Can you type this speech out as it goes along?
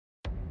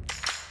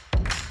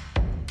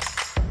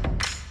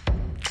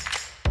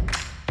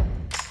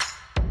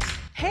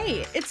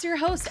Hey, it's your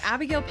host,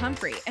 Abigail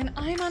Pumphrey, and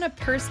I'm on a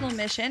personal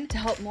mission to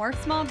help more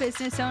small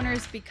business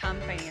owners become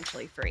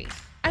financially free.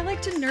 I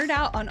like to nerd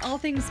out on all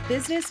things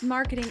business,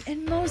 marketing,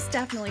 and most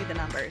definitely the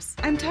numbers.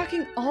 I'm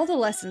talking all the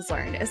lessons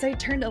learned as I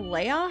turned a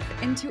layoff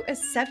into a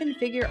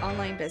 7-figure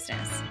online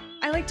business.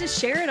 I like to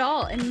share it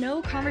all, and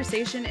no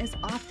conversation is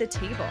off the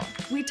table.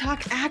 We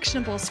talk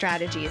actionable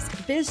strategies,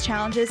 biz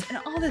challenges, and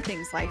all the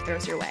things life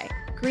throws your way.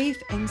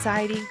 Grief,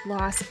 anxiety,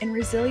 loss, and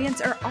resilience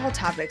are all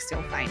topics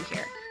you'll find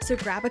here. So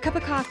grab a cup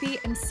of coffee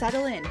and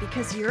settle in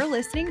because you're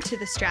listening to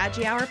the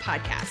Strategy Hour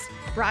podcast,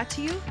 brought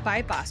to you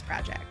by Boss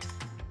Project.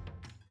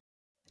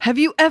 Have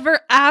you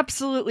ever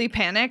absolutely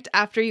panicked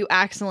after you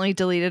accidentally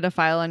deleted a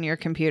file on your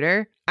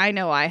computer? I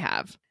know I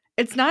have.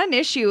 It's not an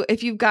issue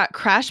if you've got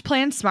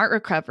CrashPlan Smart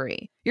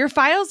Recovery. Your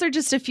files are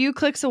just a few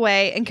clicks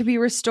away and can be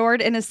restored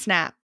in a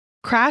snap.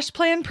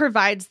 CrashPlan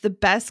provides the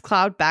best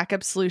cloud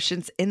backup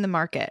solutions in the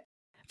market.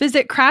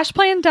 Visit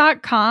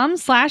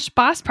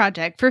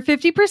crashplan.com/bossproject for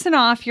 50%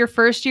 off your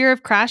first year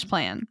of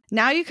CrashPlan.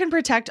 Now you can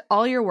protect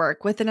all your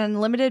work with an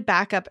unlimited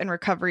backup and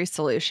recovery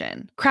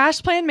solution.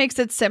 CrashPlan makes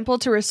it simple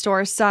to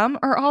restore some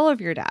or all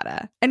of your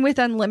data. And with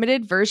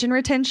unlimited version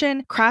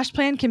retention,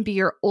 CrashPlan can be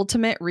your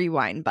ultimate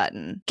rewind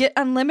button. Get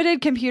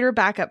unlimited computer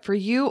backup for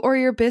you or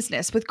your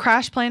business with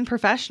CrashPlan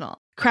Professional.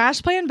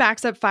 CrashPlan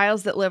backs up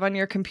files that live on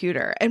your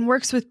computer and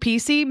works with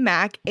PC,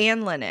 Mac,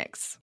 and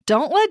Linux.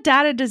 Don't let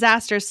data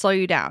disasters slow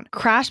you down.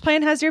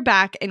 CrashPlan has your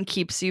back and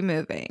keeps you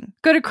moving.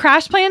 Go to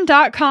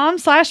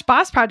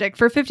crashplan.com/bossproject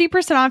for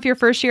 50% off your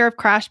first year of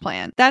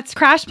CrashPlan. That's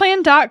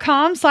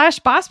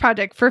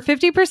crashplan.com/bossproject for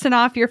 50%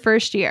 off your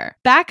first year.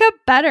 Back up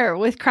better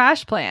with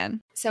CrashPlan.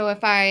 So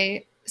if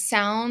I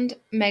sound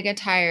mega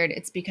tired,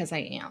 it's because I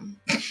am.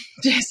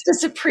 Just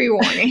as a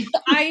pre-warning.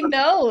 I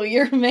know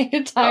you're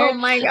mega tired. Oh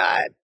my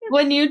God.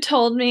 When you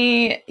told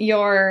me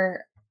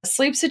your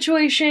sleep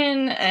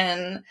situation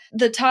and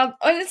the it's not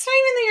even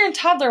that you're in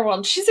toddler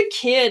world. She's a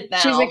kid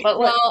now.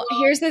 Well,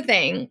 here's the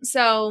thing.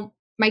 So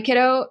my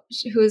kiddo,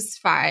 who's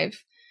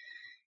 5,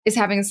 is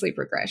having a sleep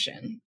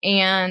regression,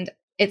 and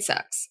it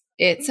sucks.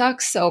 It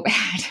sucks so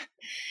bad.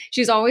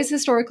 She's always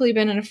historically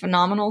been a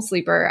phenomenal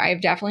sleeper.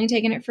 I've definitely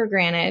taken it for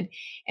granted.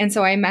 And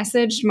so I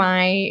messaged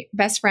my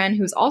best friend,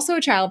 who's also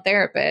a child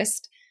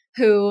therapist,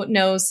 who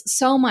knows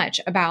so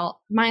much about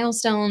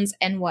milestones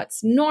and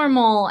what's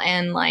normal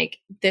and like,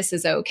 this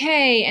is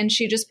okay. And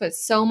she just put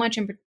so much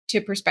into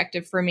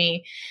perspective for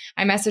me.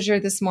 I messaged her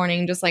this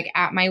morning, just like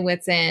at my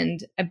wit's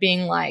end of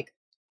being like,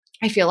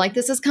 I feel like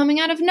this is coming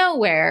out of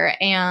nowhere.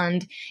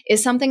 And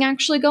is something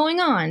actually going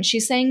on?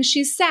 She's saying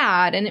she's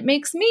sad and it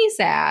makes me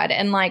sad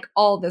and like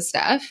all this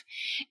stuff.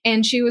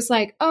 And she was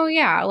like, oh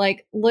yeah,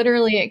 like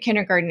literally at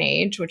kindergarten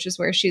age, which is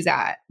where she's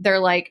at, they're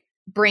like,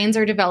 brains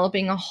are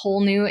developing a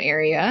whole new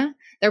area.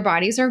 Their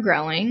bodies are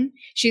growing.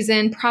 She's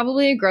in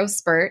probably a growth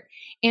spurt.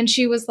 And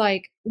she was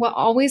like, what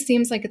always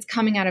seems like it's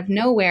coming out of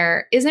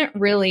nowhere isn't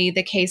really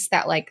the case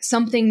that like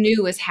something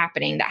new is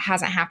happening that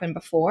hasn't happened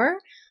before.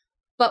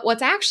 But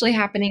what's actually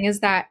happening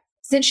is that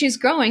since she's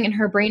growing and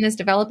her brain is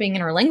developing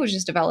and her language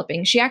is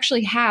developing, she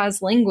actually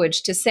has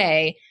language to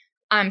say,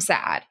 I'm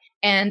sad.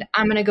 And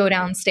I'm going to go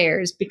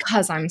downstairs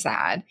because I'm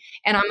sad.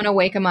 And I'm going to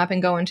wake them up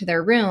and go into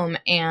their room.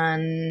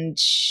 And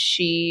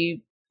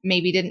she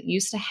maybe didn't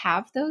used to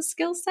have those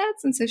skill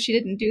sets. And so she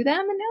didn't do them.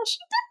 And now she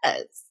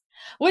does.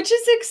 Which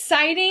is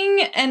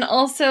exciting and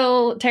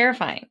also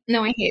terrifying.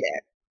 No, I hate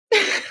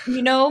it.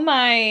 You know,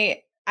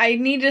 I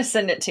need to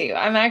send it to you.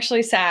 I'm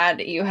actually sad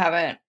you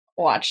haven't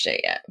watched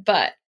it yet.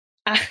 But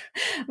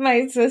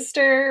my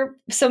sister,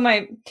 so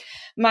my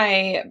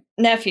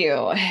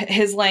nephew,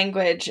 his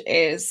language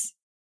is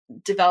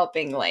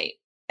developing late,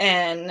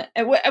 and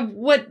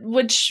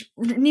which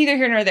neither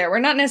here nor there. We're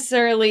not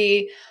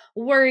necessarily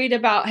worried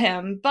about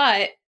him,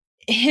 but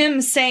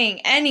him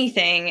saying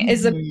anything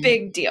is a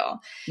big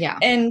deal. Yeah.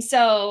 And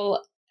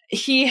so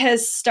he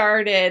has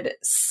started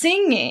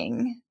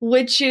singing,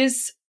 which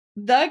is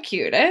the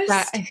cutest.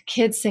 That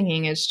kid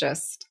singing is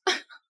just...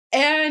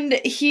 And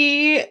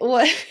he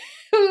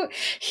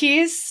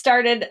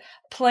started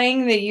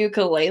playing the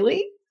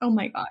ukulele. Oh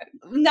my God.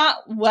 Not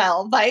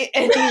well by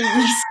any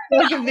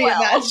stretch of the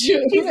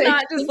imagination. He's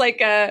not just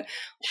like a,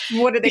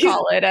 what do they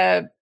call it?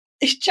 A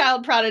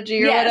child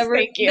prodigy or yes, whatever.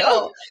 Thank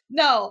you.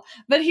 No,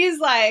 but he's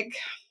like,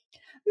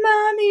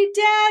 Mommy,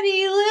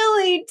 Daddy,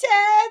 Lily,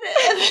 Ted.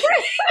 That's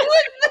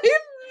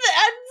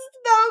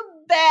the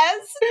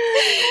best.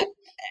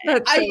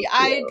 That's so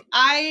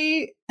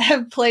I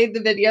have played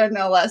the video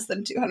no less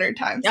than 200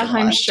 times.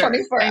 I'm sure.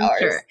 24 hours.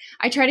 Sure.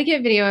 I try to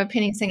get video of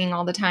Penny singing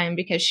all the time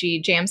because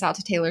she jams out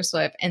to Taylor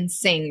Swift and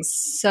sings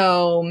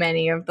so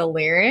many of the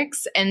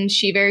lyrics. And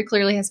she very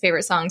clearly has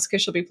favorite songs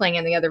because she'll be playing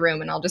in the other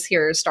room and I'll just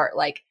hear her start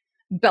like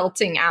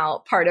belting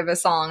out part of a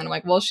song. And I'm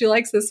like, well, she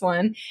likes this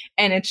one.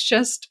 And it's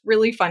just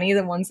really funny,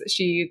 the ones that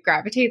she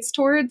gravitates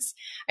towards.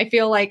 I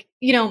feel like,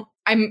 you know,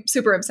 I'm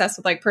super obsessed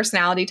with like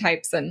personality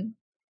types and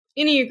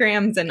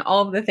Enneagrams and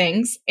all of the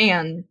things.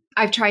 And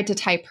I've tried to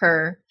type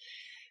her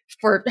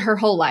for her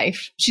whole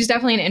life. She's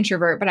definitely an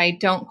introvert, but I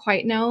don't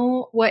quite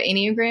know what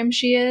Enneagram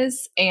she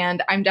is.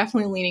 And I'm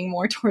definitely leaning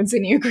more towards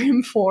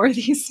Enneagram 4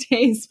 these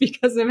days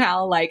because of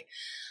how like,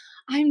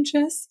 I'm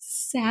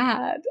just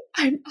sad.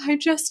 I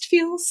just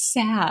feel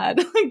sad.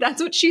 Like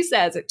that's what she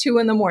says at 2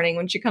 a.m.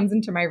 when she comes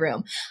into my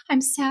room.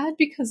 I'm sad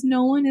because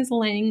no one is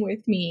laying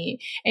with me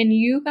and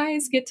you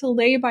guys get to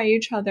lay by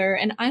each other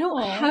and I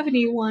don't have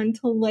anyone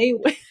to lay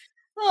with.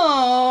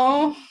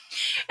 Oh.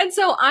 And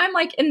so I'm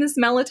like in this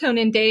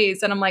melatonin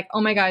daze and I'm like,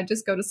 oh my God,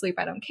 just go to sleep.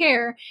 I don't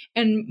care.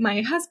 And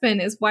my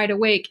husband is wide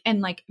awake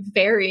and like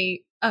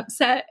very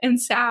upset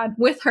and sad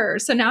with her.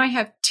 So now I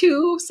have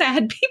 2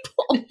 sad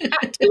people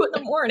at 2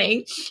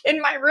 a.m. in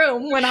my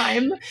room when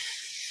I'm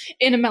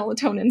in a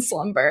melatonin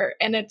slumber.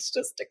 And it's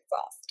just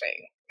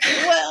exhausting.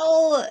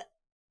 Well,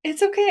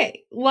 it's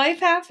okay. Life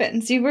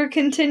happens. You will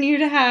continue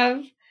to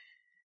have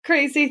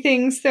crazy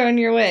things thrown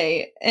your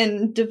way,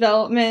 and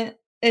development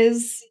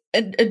is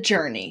a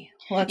journey.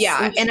 And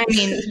I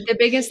mean, the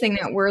biggest thing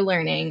that we're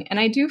learning, and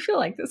I do feel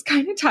like this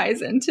kind of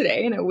ties in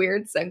today in a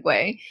weird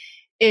segue,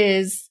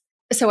 is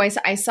so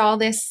I saw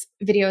this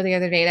video the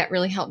other day that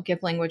really helped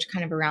give language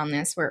kind of around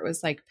this, where it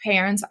was like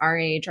parents our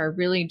age are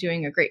really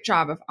doing a great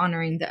job of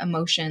honoring the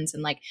emotions.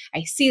 And like,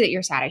 I see that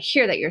you're sad. I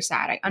hear that you're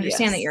sad. I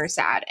understand that you're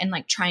sad, and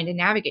like trying to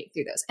navigate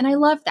through those. And I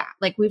love that.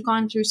 Like we've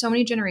gone through so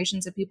many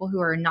generations of people who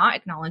are not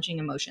acknowledging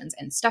emotions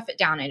and stuff it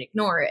down and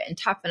ignore it and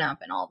toughen up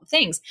and all the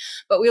things.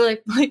 But we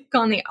like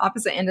on the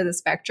opposite end of the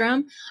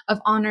spectrum of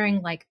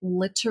honoring like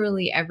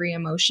literally every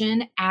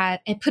emotion and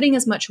putting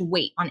as much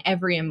weight on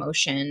every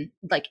emotion,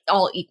 like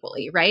all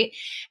equally. Right.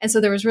 And so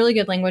there was really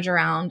good language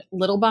around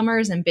little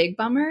bummers and big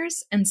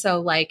bummers. And so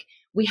like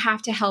we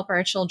have to help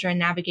our children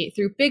navigate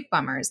through big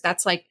bummers.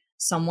 That's like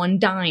someone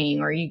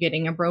dying or you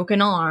getting a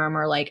broken arm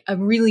or like a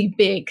really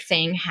big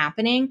thing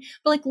happening.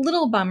 But like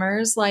little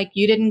bummers, like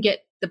you didn't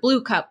get the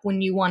blue cup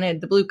when you wanted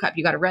the blue cup,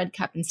 you got a red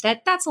cup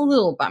instead. That's a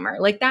little bummer.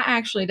 Like that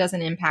actually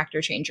doesn't impact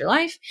or change your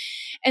life.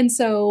 And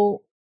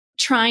so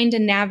trying to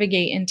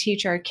navigate and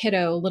teach our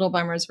kiddo little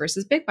bummers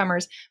versus big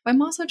bummers, but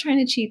I'm also trying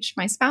to teach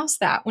my spouse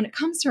that when it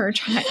comes to our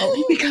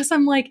child, because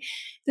I'm like,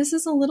 this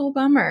is a little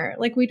bummer.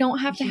 Like we don't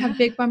have to have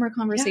big bummer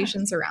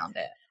conversations around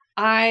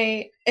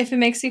it. If it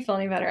makes you feel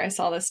any better, I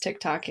saw this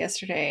TikTok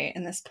yesterday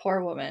and this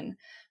poor woman,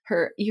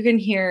 you can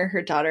hear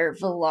her daughter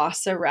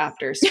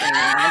Velociraptor screaming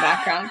in the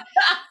background.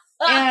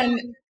 And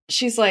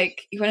she's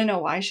like, you want to know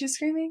why she's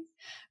screaming?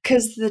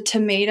 Because the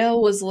tomato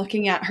was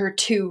looking at her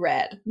too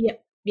red.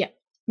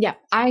 Yeah.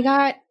 I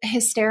got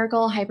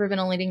hysterical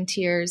hyperventilating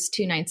tears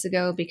 2 nights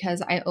ago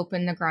because I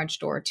opened the garage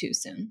door too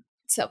soon.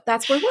 So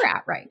that's where we're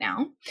at right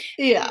now.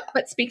 Yeah.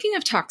 But speaking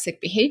of toxic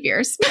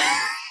behaviors.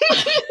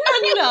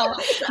 No,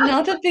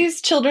 not that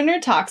these children are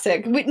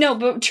toxic.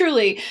 But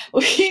truly,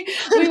 we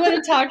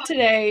want to talk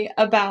today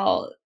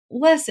about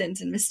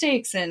lessons and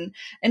mistakes and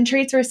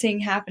traits we're seeing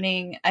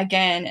happening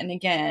again and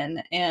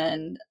again.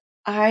 And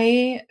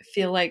I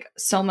feel like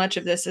so much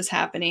of this is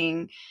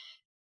happening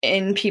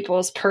in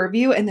people's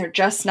purview and they're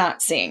just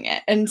not seeing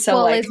it. And so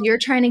well, if you're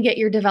trying to get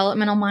your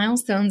developmental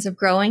milestones of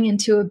growing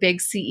into a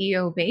big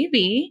CEO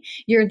baby,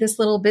 you're this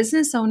little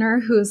business owner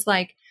who's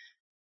like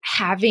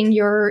having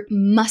your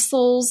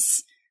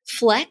muscles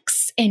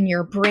flex and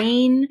your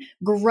brain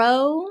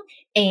grow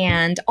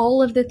and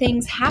all of the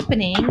things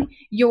happening,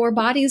 your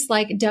body's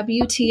like,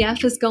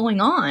 WTF is going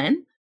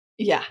on?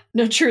 Yeah,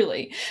 no,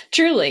 truly.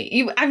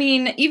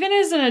 Even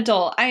as an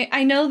adult,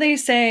 I know they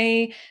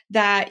say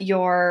that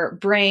your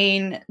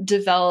brain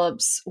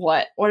develops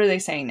what are they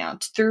saying now?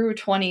 Through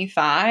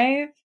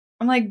 25?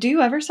 I'm like, do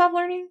you ever stop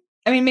learning?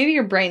 I mean, maybe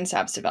your brain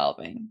stops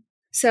developing.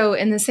 So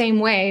in the same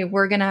way,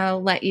 we're going to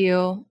let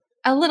you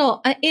a little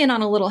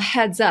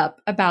heads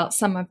up about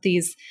some of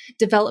these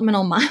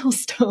developmental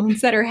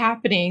milestones that are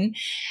happening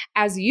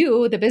as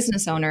you, the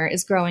business owner,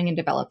 is growing and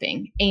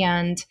developing.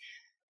 And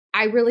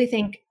I really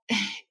think,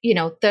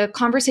 the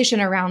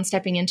conversation around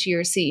stepping into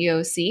your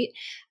CEO seat,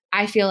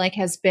 I feel like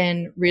has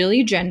been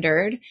really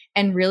gendered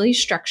and really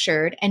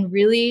structured and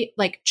really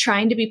like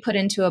trying to be put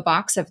into a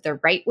box of the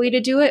right way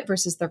to do it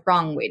versus the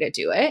wrong way to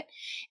do it.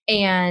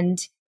 And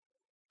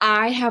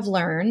I have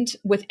learned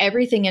with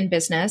everything in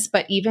business,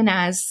 but even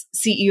as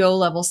CEO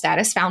level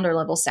status, founder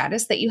level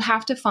status, that you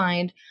have to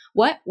find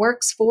what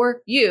works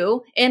for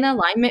you in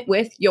alignment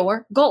with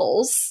your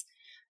goals.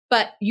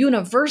 But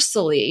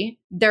universally,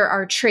 there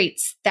are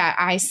traits that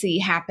I see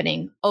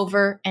happening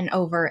over and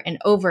over and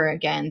over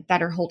again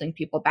that are holding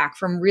people back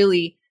from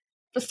really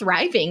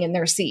thriving in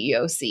their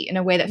CEO seat in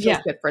a way that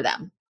feels good for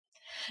them.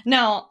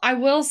 Now, I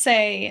will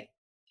say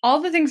all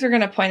the things we're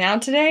going to point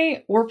out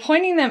today, we're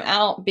pointing them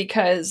out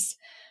because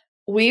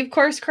we've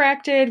course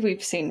corrected.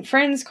 We've seen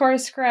friends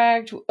course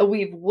correct.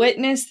 We've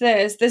witnessed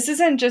this. This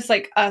isn't just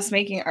like us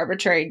making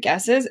arbitrary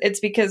guesses. It's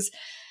because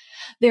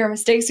there are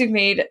mistakes we've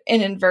made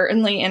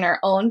inadvertently in our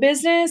own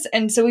business.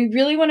 And so we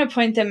really want to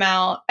point them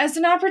out as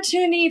an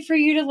opportunity for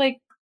you to like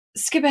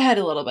skip ahead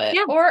a little bit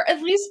or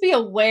at least be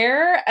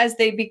aware as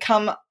they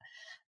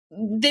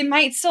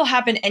might still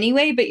happen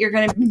anyway, but you're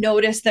going to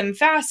notice them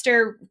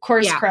faster,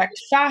 course correct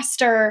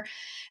faster.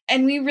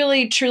 And we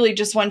really, truly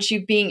just want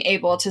you being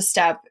able to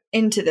step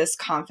into this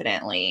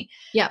confidently.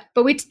 Yeah.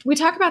 But we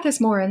talk about this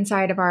more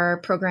inside of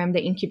our program,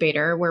 The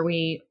Incubator, where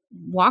we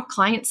walk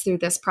clients through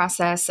this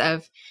process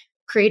of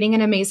creating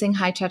an amazing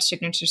high touch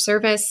signature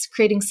service,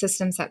 creating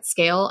systems at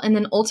scale, and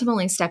then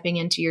ultimately stepping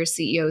into your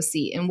CEO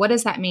seat. And what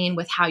does that mean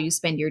with how you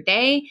spend your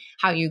day,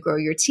 how you grow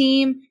your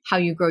team, how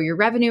you grow your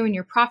revenue and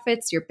your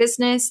profits, your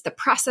business, the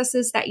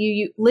processes that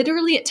you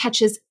literally, it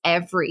touches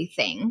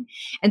everything.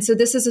 And so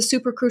this is a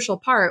super crucial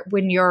part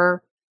when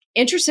you're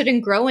interested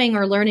in growing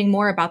or learning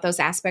more about those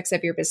aspects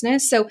of your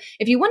business. So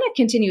if you want to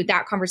continue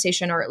that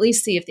conversation or at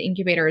least see if the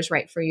incubator is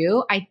right for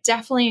you, I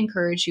definitely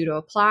encourage you to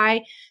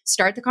apply,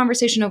 start the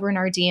conversation over in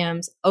our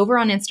DMs, over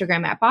on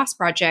Instagram at Boss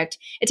Project.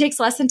 It takes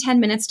less than 10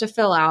 minutes to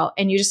fill out,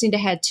 and you just need to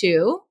head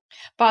to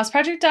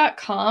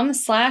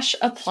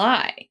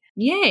bossproject.com/apply.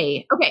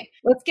 Yay. Okay,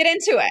 let's get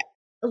into it.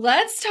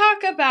 Let's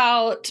talk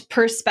about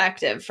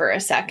perspective for a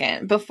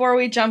second before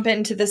we jump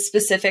into the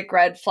specific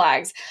red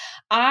flags.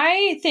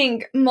 I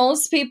think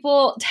most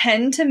people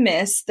tend to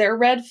miss their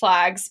red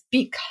flags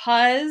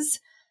because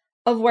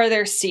of where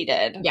they're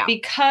seated,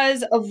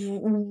 because of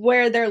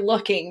where they're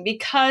looking,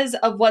 because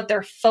of what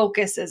their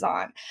focus is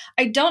on.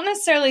 I don't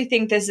necessarily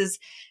think this is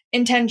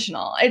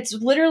intentional. It's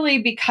literally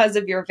because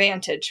of your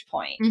vantage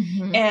point.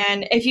 Mm-hmm.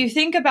 And if you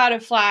think about a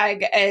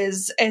flag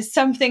as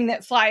something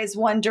that flies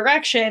one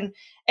direction,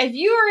 if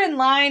you are in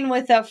line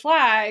with a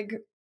flag,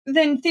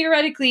 then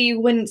theoretically you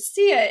wouldn't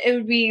see it. It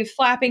would be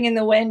flapping in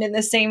the wind in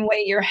the same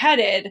way you're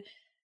headed,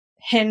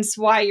 hence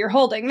why you're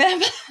holding them.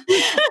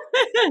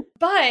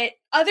 But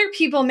other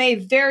people may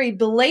very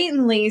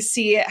blatantly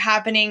see it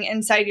happening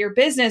inside your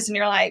business and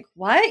you're like,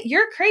 what?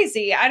 You're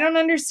crazy. I don't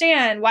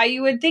understand why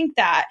you would think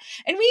that.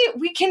 And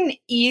we can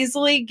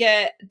easily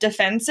get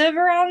defensive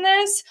around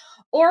this,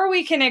 or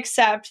we can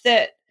accept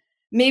that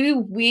maybe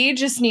we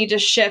just need to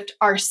shift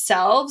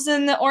ourselves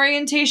in the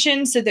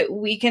orientation so that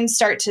we can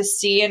start to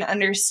see and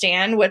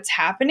understand what's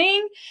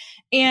happening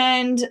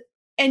and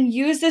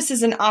use this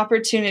as an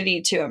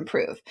opportunity to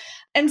improve.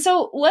 And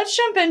so let's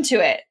jump into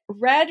it.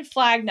 Red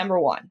flag number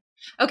 1.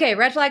 Okay,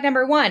 red flag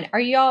number 1. Are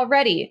you all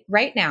ready?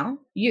 Right now,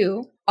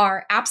 you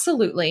are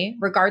absolutely,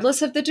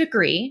 regardless of the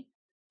degree,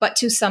 but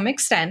to some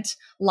extent,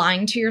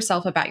 lying to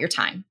yourself about your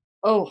time.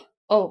 Oh,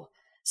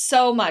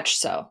 so much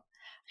so.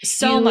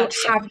 You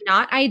have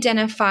not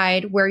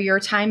identified where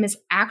your time is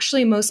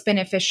actually most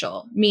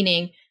beneficial,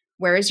 meaning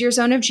where is your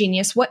zone of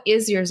genius? What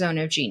is your zone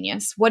of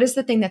genius? What is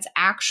the thing that's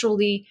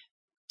actually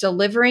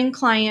delivering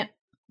client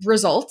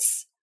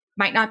results?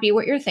 Might not be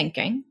what you're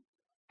thinking,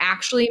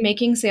 actually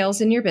making sales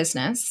in your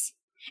business,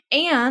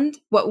 and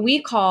what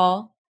we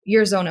call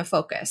your zone of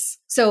focus.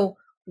 So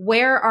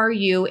where are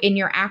you in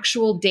your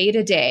actual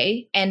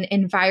day-to-day and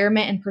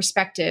environment and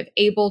perspective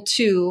able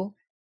to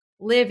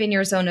live in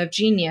your zone of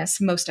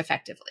genius most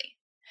effectively?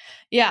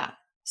 Yeah.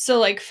 So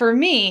like for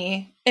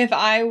me, if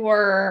I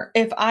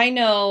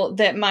know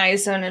that my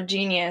zone of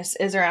genius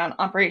is around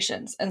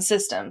operations and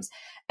systems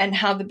and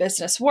how the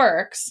business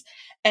works,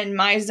 and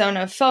my zone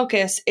of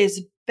focus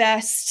is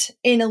best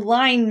in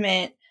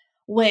alignment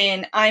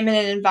when I'm in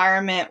an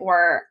environment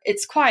where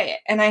it's quiet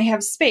and I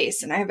have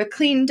space and I have a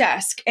clean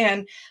desk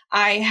and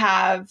I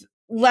have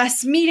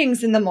less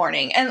meetings in the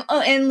morning and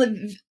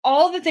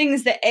all the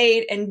things that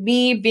aid in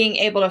me being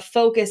able to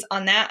focus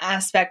on that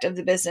aspect of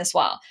the business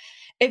well.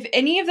 If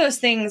any of those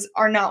things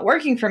are not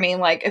working for me,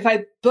 like if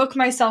I book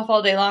myself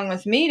all day long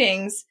with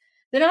meetings,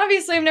 then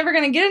obviously I'm never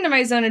going to get into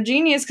my zone of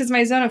genius because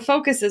my zone of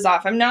focus is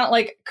off. I'm not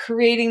like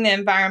creating the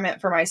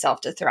environment for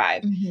myself to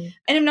thrive. Mm-hmm.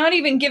 And I'm not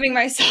even giving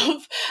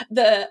myself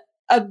the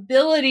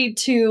ability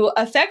to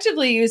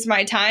effectively use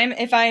my time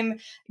if I'm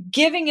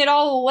giving it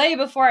all away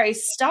before I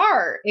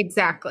start.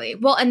 Exactly.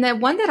 Well, and the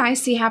one that I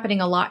see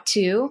happening a lot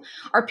too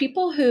are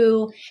people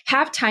who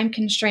have time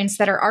constraints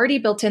that are already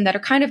built in that are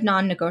kind of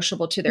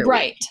non-negotiable to their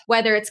right. week.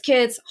 Whether it's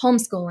kids,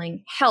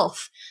 homeschooling,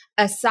 health,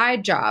 a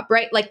side job,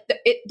 right? Like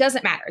it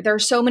doesn't matter. There are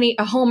so many,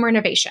 a home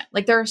renovation,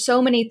 like there are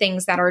so many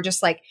things that are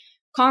just like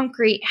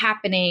concrete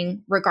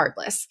happening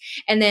regardless.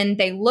 And then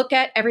they look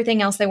at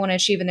everything else they want to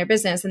achieve in their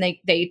business and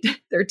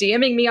they're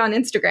DMing me on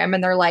Instagram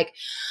and they're like,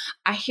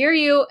 I hear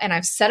you and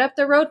I've set up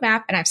the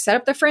roadmap and I've set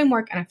up the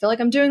framework and I feel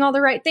like I'm doing all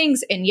the right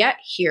things. And yet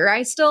here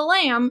I still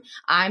am.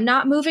 I'm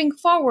not moving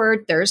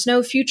forward. There's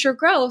no future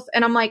growth.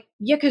 And I'm like,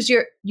 yeah, because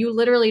you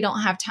literally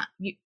don't have time.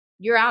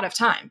 You're out of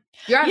time.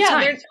 You're out of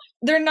time.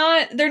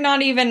 They're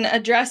not even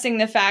addressing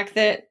the fact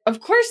that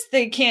of course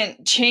they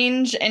can't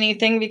change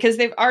anything because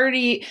they've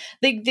already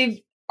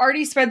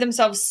spread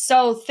themselves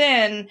so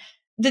thin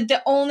that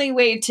the only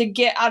way to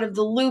get out of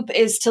the loop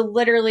is to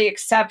literally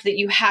accept that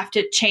you have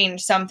to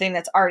change something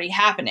that's already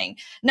happening,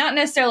 not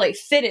necessarily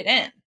fit it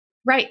in.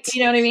 Right.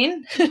 You know what I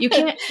mean?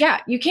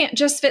 You can't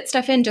just fit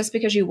stuff in just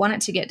because you want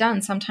it to get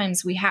done.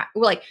 Sometimes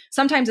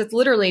sometimes it's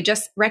literally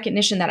just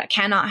recognition that it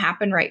cannot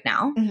happen right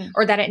now, mm-hmm.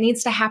 or that it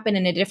needs to happen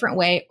in a different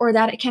way, or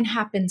that it can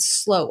happen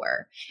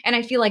slower. And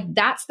I feel like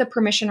that's the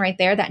permission right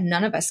there that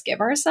none of us give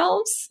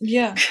ourselves.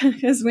 Yeah.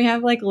 Because we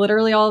have like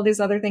literally all of these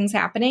other things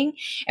happening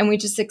and we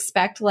just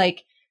expect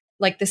like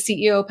like the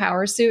CEO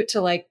power suit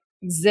to like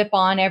zip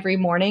on every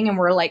morning, and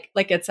we're like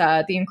it's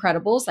The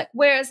Incredibles, like,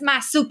 where's my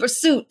super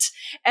suit?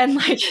 And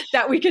like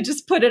that we could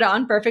just put it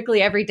on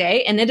perfectly every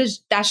day. And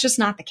that's just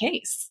not the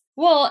case.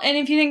 Well, and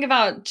if you think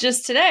about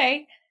just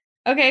today,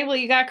 okay, well,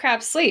 you got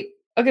crap sleep.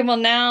 Okay, well,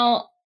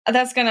 now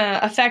that's going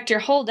to affect your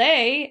whole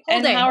day.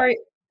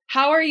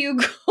 How are you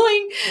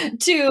going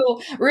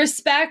to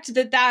respect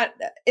that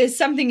is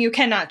something you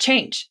cannot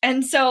change?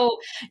 And so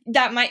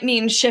that might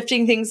mean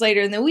shifting things later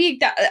in the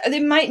week. That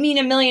it might mean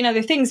a million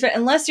other things, but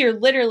unless you're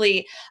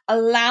literally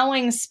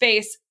allowing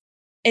space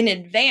in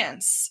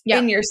advance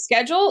in your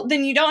schedule,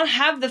 then you don't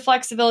have the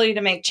flexibility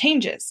to make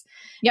changes.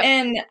 Yep.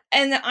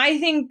 And I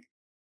think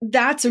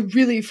that's a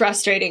really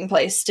frustrating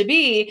place to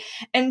be.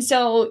 And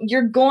so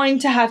you're going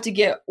to have to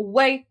get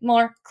way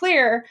more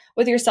clear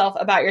with yourself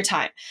about your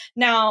time.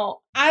 Now,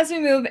 as we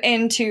move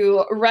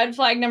into red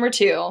flag number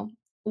 2,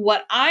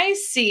 what I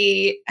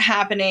see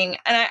happening,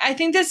 and I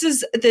think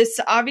this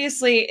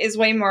obviously is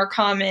way more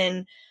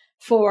common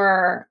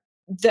for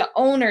the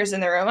owners in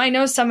the room. I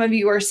know some of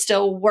you are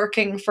still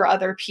working for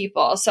other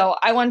people, so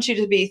I want you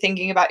to be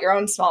thinking about your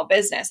own small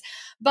business.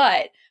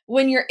 But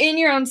when you're in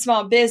your own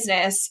small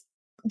business,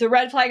 the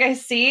red flag I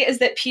see is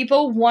that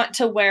people want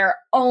to wear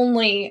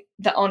only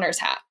the owner's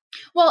hat.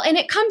 Well, and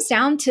it comes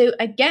down to,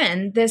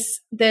 again, this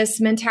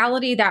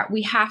mentality that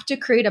we have to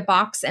create a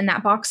box, and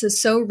that box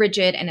is so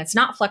rigid and it's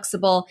not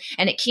flexible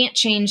and it can't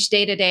change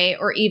day to day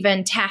or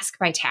even task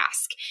by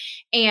task.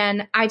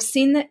 And I've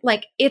seen that,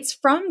 like, it's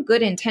from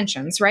good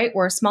intentions, right?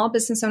 Where small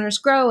business owners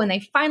grow and they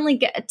finally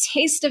get a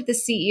taste of the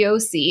CEO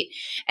seat,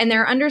 and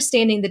they're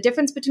understanding the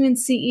difference between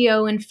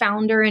CEO and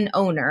founder and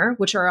owner,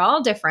 which are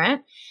all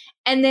different.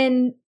 And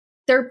then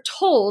they're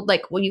told,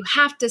 like, well, you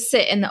have to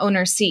sit in the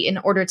owner's seat in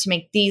order to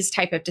make these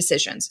type of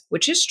decisions,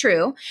 which is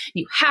true.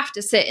 You have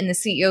to sit in the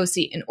CEO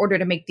seat in order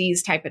to make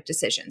these type of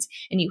decisions.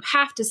 And you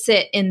have to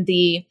sit in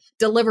the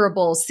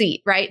deliverable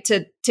seat, right?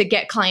 To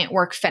get client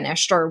work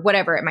finished, or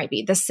whatever it might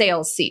be, the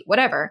sales seat,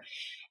 whatever.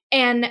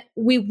 And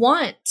we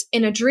want,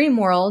 in a dream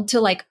world, to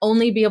like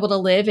only be able to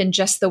live in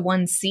just the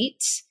one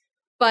seat.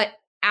 But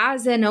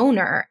as an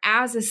owner,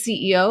 as a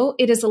CEO,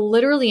 it is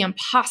literally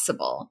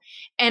impossible.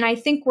 And I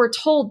think we're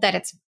told that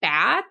it's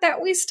bad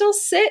that we still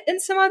sit in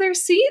some other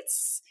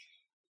seats,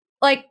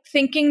 like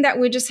thinking that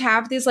we just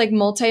have these like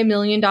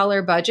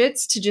multi-million-dollar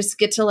budgets to just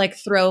get to like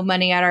throw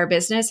money at our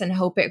business and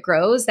hope it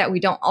grows, that we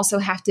don't also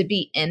have to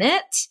be in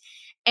it.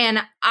 And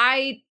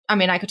I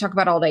mean, I could talk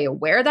about all day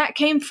where that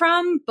came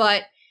from,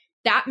 but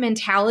that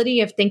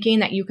mentality of thinking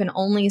that you can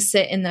only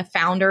sit in the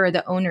founder or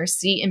the owner's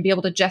seat and be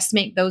able to just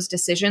make those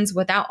decisions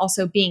without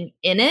also being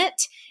in it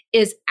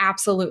is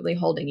absolutely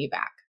holding you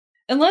back.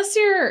 Unless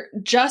you're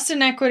just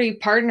an equity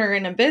partner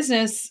in a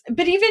business,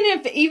 but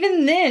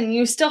even then,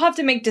 you still have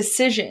to make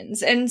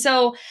decisions. And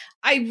so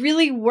I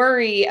really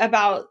worry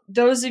about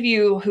those of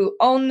you who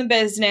own the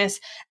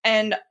business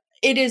and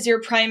it is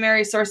your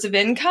primary source of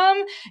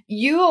income.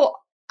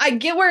 I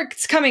get where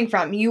it's coming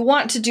from. You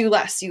want to do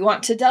less. You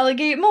want to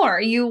delegate more.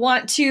 You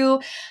want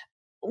to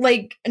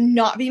like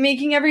not be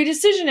making every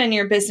decision in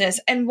your business.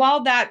 And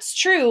while that's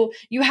true,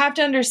 you have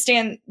to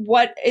understand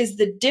what is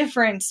the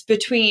difference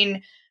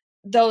between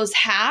those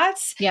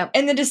hats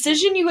and the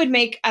decision you would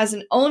make as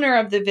an owner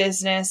of the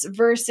business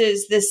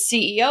versus the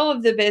CEO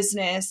of the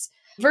business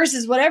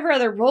versus whatever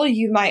other role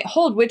you might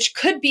hold, which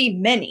could be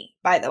many,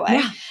 by the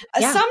way.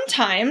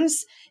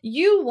 Sometimes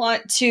you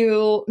want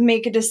to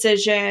make a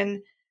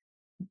decision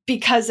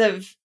because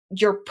of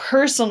your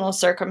personal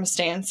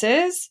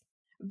circumstances,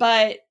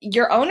 but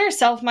your owner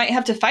self might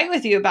have to fight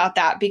with you about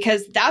that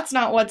because that's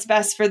not what's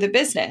best for the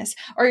business.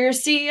 Or your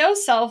CEO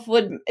self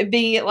would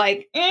be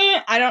like,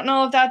 I don't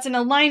know if that's in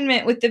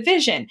alignment with the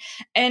vision.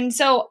 And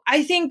so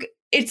I think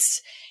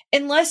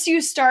unless you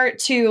start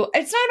to,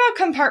 it's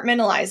not about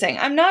compartmentalizing.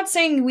 I'm not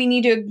saying we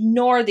need to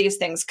ignore these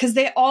things because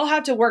they all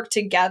have to work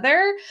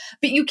together,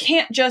 but you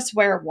can't just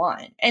wear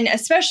one. And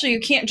especially you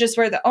can't just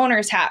wear the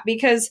owner's hat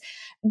because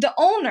the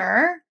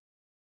owner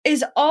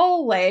is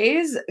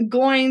always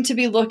going to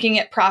be looking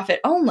at profit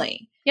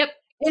only. Yep.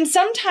 And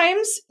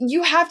sometimes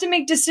you have to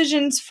make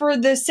decisions for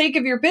the sake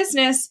of your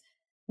business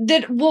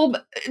that will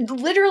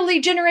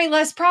literally generate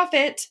less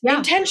profit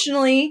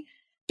intentionally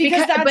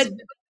because that's...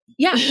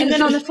 And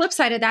then on the flip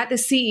side of that, the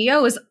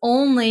CEO is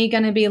only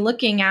going to be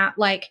looking at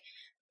like,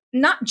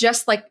 not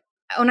just like,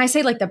 when I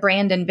say like the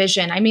brand and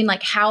vision, I mean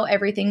like how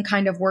everything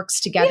kind of works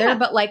together,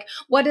 but like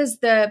what does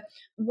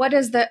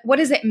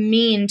it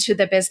mean to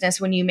the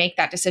business when you make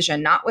that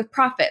decision, not with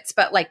profits,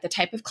 but like the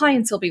type of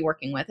clients you'll be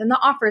working with and the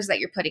offers that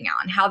you're putting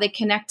out and how they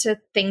connect to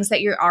things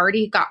that you're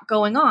already got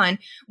going on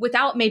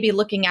without maybe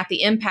looking at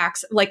the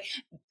impacts. Like,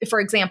 for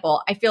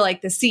example, I feel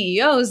like the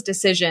CEO's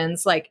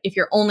decisions, like if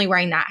you're only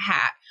wearing that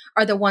hat,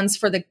 are the ones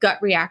for the gut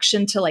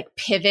reaction to like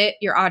pivot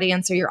your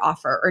audience or your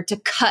offer or to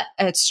cut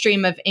a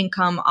stream of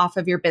income off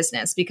of your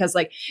business because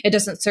like it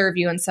doesn't serve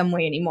you in some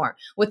way anymore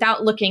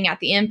without looking at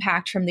the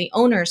impact from the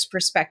owner's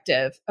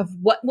perspective of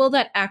what will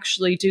that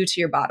actually do to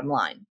your bottom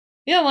line.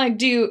 Yeah, like,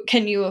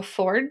 can you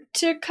afford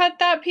to cut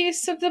that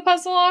piece of the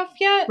puzzle off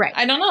yet? Right.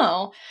 I don't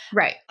know.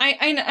 Right.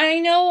 I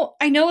know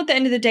at the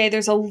end of the day,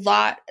 there's a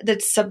lot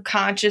that's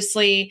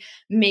subconsciously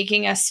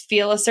making us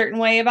feel a certain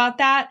way about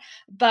that.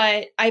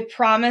 But I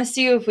promise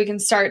you, if we can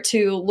start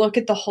to look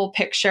at the whole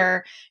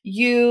picture,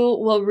 you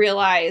will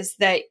realize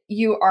that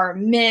you are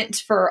meant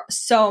for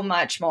so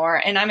much more.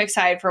 And I'm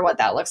excited for what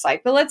that looks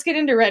like. But let's get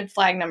into red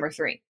flag number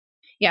 3.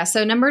 Yeah.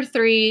 So number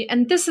 3,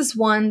 and this is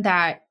one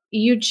that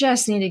you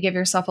just need to give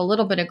yourself a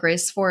little bit of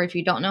grace for if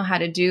you don't know how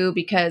to do,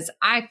 because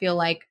I feel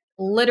like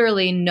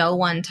literally no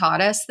one taught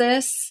us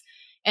this.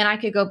 And I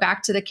could go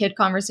back to the kid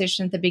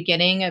conversation at the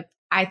beginning of,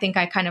 I think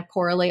I kind of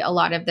correlate a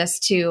lot of this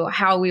to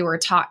how we were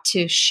taught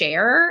to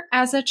share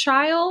as a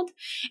child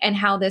and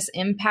how this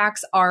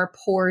impacts our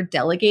poor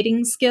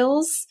delegating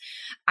skills.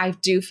 I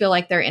do feel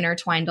like they're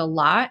intertwined a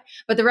lot.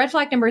 But the red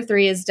flag number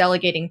 3 is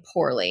delegating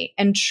poorly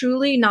and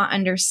truly not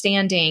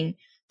understanding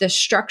the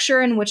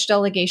structure in which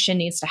delegation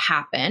needs to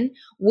happen,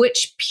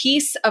 which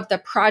piece of the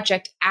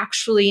project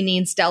actually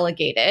needs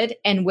delegated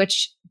and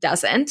which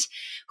doesn't,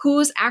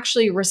 who's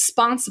actually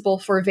responsible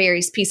for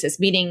various pieces,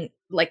 meaning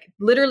like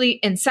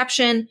literally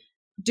inception,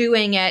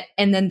 doing it,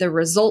 and then the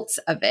results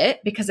of it,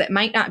 because it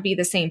might not be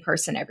the same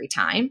person every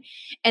time.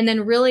 And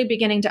then really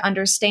beginning to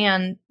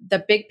understand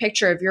the big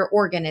picture of your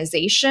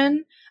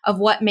organization of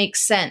what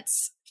makes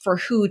sense for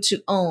who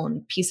to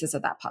own pieces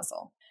of that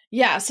puzzle.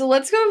 Yeah, so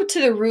let's go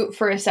to the root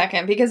for a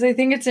second, because I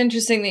think it's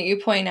interesting that you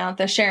point out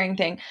the sharing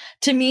thing.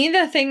 To me,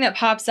 the thing that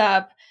pops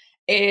up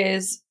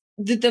is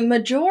that the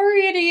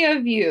majority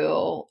of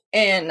you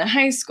in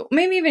high school,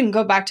 maybe even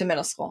go back to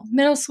middle school,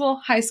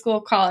 high school,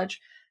 college,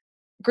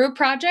 group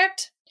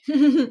project.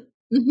 What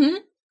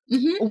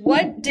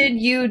did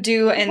you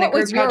do in the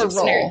group project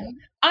scenario?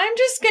 I'm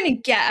just going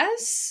to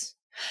guess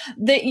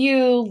that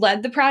you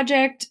led the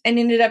project and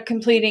ended up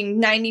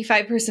completing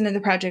 95% of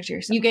the project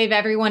yourself. You gave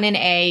everyone an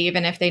A,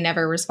 even if they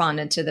never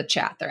responded to the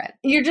chat thread.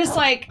 You're just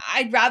like,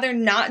 I'd rather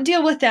not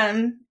deal with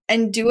them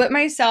and do it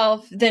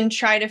myself than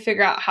try to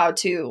figure out how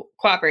to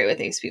cooperate with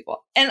these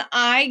people. And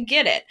I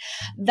get it.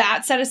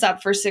 That set us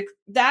up for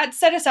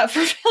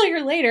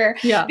failure later.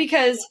 Yeah.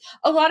 Because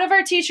a lot of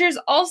our teachers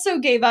also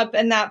gave up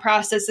in that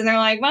process, and they're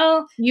like,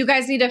 well, you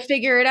guys need to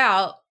figure it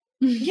out.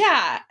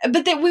 Yeah.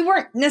 But that we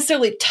weren't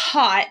necessarily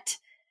taught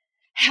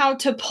how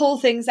to pull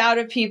things out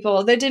of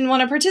people that didn't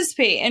want to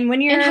participate. And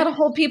how to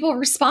hold people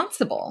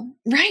responsible.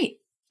 Right.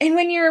 And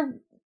when you're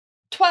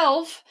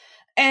 12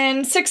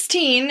 and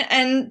 16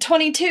 and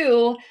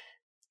 22,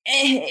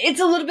 it's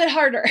a little bit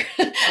harder.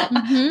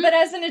 But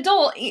as an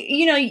adult,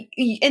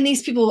 and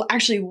these people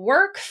actually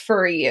work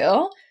for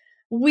you,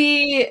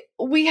 we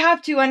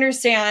have to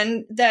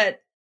understand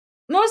that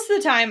most of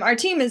the time, our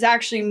team is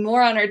actually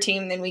more on our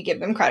team than we give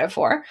them credit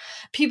for.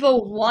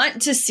 People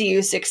want to see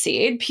you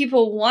succeed.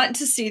 People want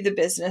to see the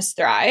business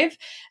thrive.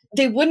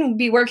 They wouldn't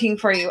be working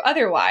for you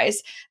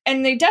otherwise.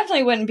 And they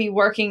definitely wouldn't be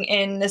working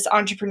in this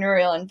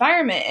entrepreneurial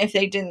environment if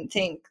they didn't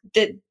think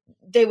that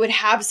they would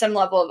have some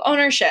level of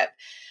ownership.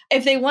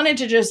 If they wanted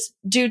to just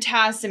do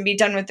tasks and be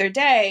done with their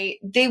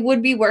day, they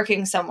would be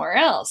working somewhere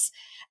else.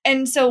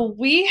 And so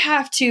we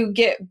have to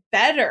get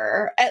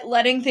better at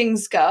letting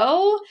things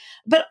go,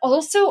 but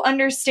also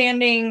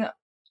understanding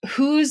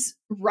who's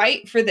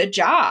right for the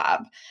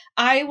job.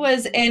 I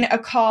was in a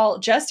call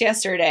just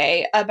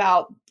yesterday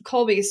about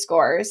Kolbe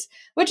scores,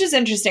 which is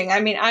interesting. I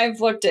mean, I've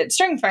looked at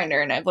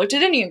StrengthsFinder and I've looked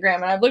at Enneagram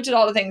and I've looked at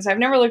all the things. I've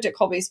never looked at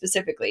Kolbe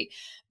specifically.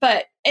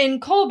 But in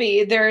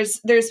Kolbe,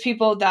 there's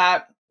people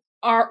that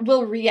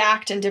will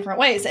react in different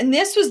ways. And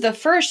this was the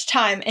first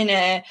time in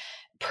a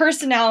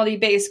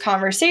personality-based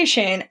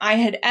conversation I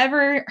had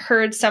ever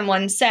heard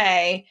someone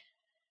say,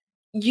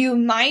 you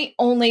might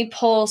only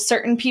pull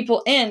certain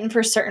people in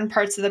for certain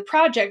parts of the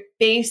project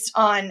based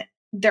on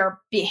their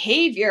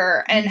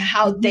behavior and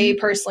how they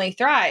personally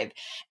thrive.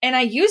 And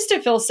I used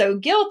to feel so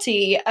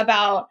guilty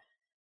about,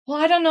 well,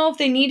 I don't know if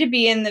they need to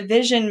be in the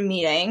vision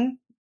meeting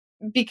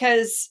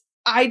because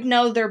I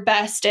know they're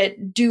best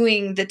at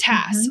doing the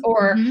tasks,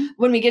 or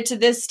when we get to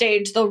this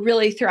stage, they'll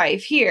really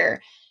thrive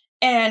here.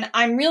 And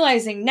I'm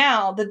realizing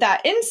now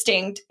that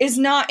instinct is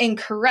not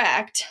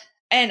incorrect.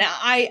 And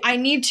I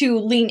need to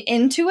lean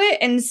into it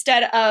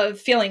instead of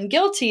feeling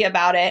guilty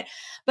about it,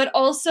 but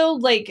also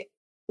like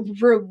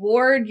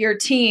reward your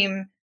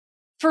team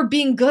for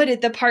being good at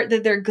the part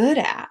that they're good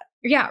at.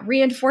 Yeah.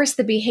 Reinforce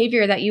the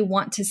behavior that you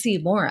want to see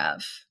more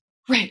of.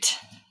 Right.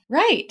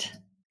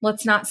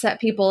 Let's not set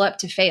people up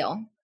to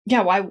fail.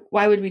 Yeah,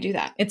 why would we do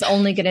that? It's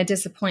only going to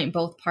disappoint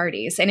both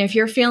parties. And if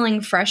you're feeling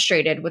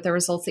frustrated with the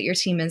results that your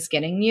team is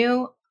getting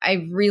you,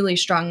 I really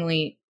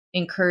strongly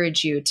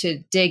encourage you to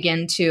dig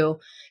into,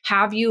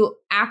 have you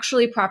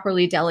actually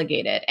properly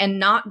delegated, and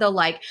not the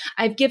like,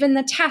 I've given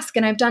the task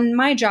and I've done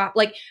my job.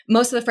 Like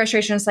most of the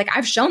frustration is like,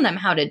 I've shown them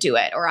how to do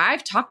it, or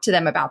I've talked to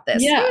them about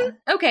this. Yeah.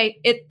 Okay.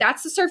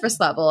 That's the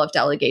surface level of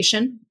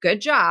delegation. Good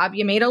job.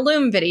 You made a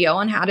Loom video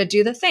on how to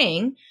do the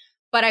thing,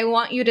 but I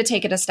want you to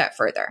take it a step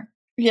further.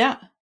 Yeah.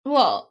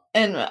 Well,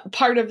 and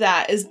part of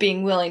that is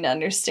being willing to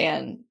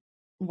understand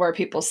where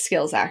people's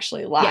skills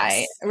actually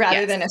lie,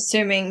 rather than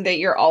assuming that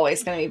you're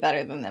always going to be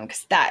better than them,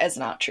 because that is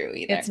not true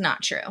either. It's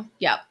not true.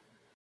 Yep.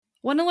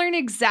 Want to learn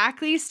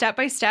exactly step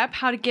by step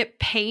how to get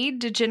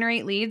paid to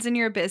generate leads in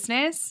your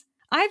business?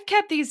 I've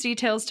kept these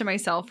details to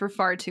myself for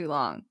far too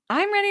long.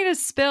 I'm ready to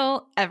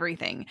spill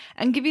everything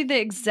and give you the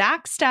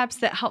exact steps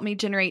that help me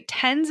generate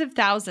tens of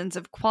thousands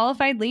of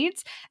qualified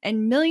leads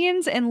and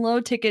millions in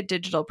low-ticket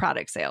digital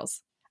product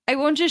sales. I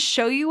won't just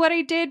show you what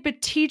I did,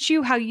 but teach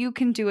you how you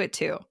can do it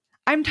too.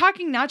 I'm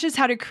talking not just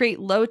how to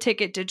create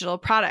low-ticket digital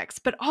products,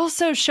 but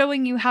also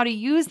showing you how to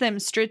use them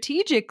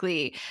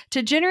strategically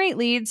to generate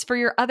leads for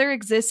your other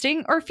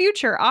existing or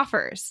future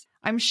offers.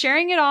 I'm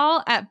sharing it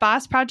all at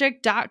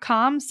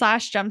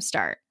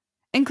bossproject.com/jumpstart,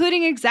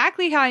 including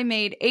exactly how I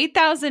made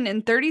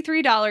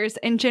 $8,033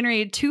 and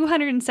generated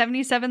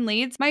 277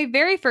 leads my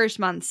very first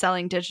month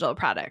selling digital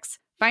products.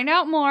 Find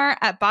out more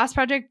at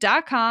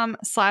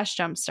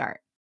bossproject.com/jumpstart.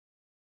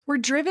 We're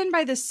driven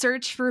by the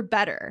search for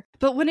better,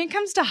 but when it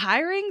comes to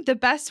hiring, the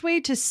best way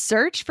to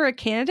search for a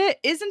candidate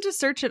isn't to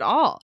search at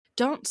all.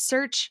 Don't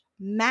search,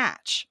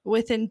 match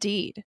with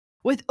Indeed.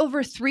 With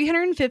over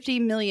 350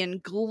 million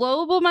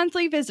global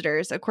monthly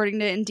visitors, according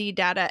to Indeed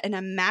data, and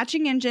a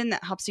matching engine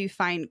that helps you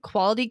find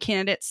quality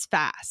candidates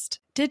fast.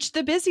 Ditch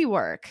the busy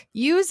work.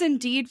 Use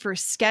Indeed for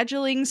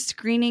scheduling,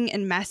 screening,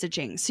 and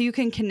messaging so you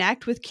can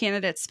connect with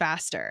candidates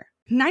faster.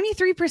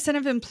 93%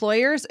 of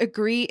employers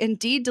agree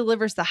Indeed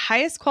delivers the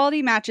highest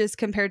quality matches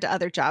compared to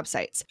other job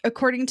sites,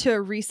 according to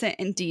a recent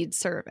Indeed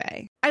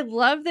survey. I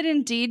love that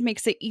Indeed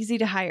makes it easy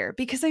to hire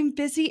because I'm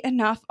busy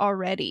enough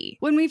already.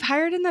 When we've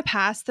hired in the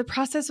past, the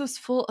process was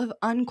full of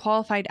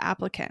unqualified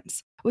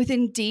applicants. With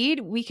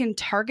Indeed, we can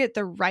target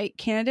the right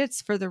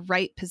candidates for the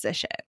right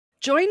position.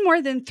 Join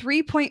more than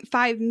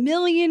 3.5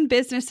 million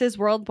businesses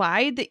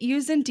worldwide that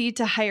use Indeed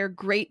to hire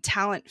great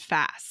talent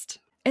fast.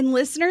 And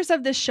listeners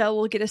of this show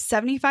will get a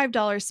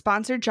 $75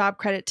 sponsored job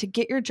credit to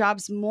get your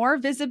jobs more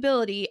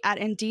visibility at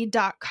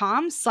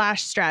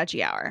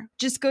Indeed.com/Strategy Hour.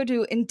 Just go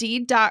to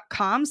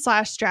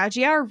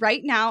Indeed.com/Strategy Hour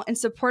right now and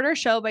support our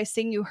show by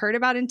saying you heard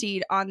about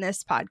Indeed on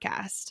this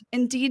podcast.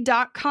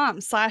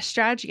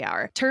 Indeed.com/Strategy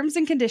Hour. Terms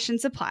and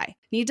conditions apply.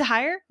 Need to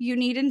hire? You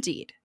need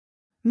Indeed.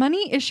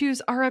 Money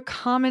issues are a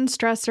common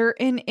stressor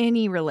in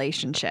any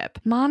relationship.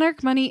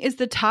 Monarch Money is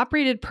the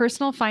top-rated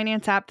personal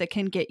finance app that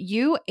can get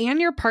you and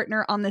your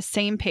partner on the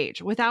same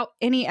page without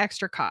any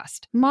extra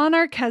cost.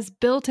 Monarch has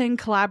built-in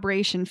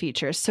collaboration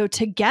features, so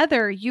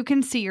together you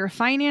can see your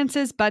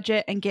finances,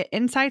 budget, and get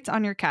insights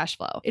on your cash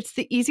flow. It's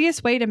the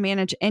easiest way to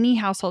manage any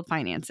household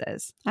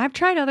finances. I've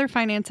tried other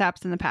finance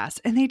apps in the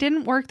past, and they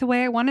didn't work the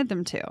way I wanted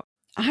them to.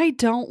 I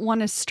don't want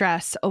to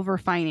stress over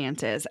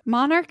finances.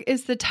 Monarch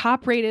is the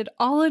top-rated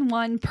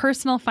all-in-one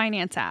personal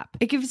finance app.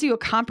 It gives you a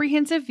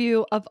comprehensive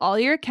view of all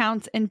your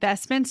accounts,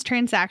 investments,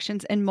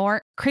 transactions, and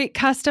more. Create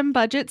custom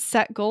budgets,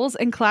 set goals,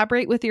 and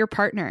collaborate with your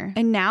partner.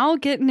 And now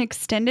get an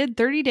extended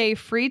 30-day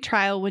free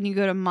trial when you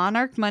go to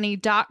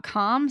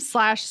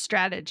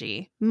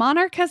monarchmoney.com/strategy.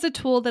 Monarch has a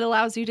tool that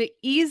allows you to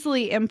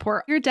easily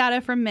import your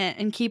data from Mint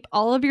and keep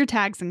all of your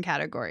tags and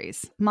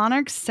categories.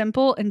 Monarch's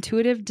simple,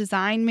 intuitive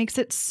design makes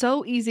it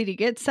so easy to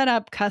get set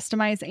up,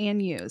 customize,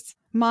 and use.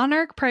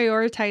 Monarch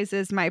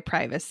prioritizes my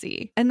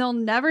privacy, and they'll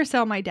never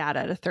sell my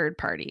data to third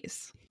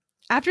parties.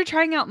 After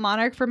trying out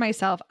Monarch for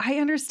myself, I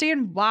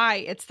understand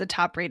why it's the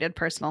top-rated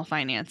personal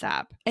finance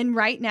app. And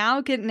right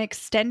now, get an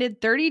extended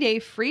 30-day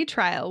free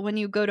trial when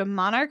you go to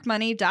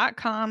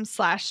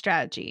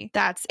monarchmoney.com/strategy.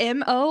 That's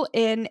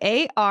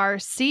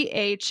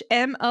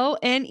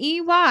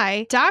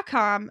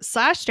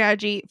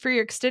monarchmoney.com/strategy for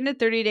your extended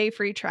 30-day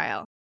free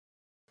trial.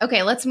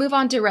 Okay, let's move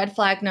on to red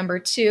flag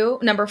number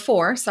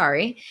 4,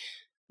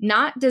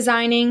 not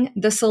designing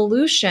the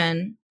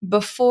solution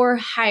before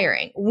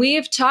hiring.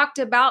 We've talked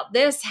about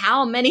this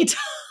how many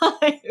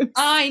times?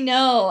 I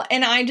know.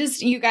 And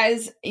you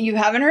guys, you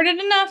haven't heard it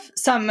enough.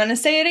 So I'm going to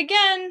say it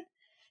again.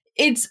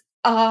 It's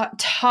a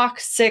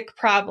toxic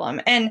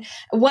problem. And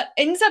what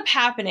ends up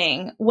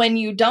happening when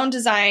you don't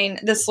design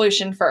the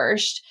solution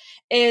first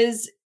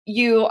is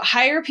you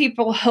hire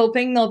people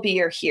hoping they'll be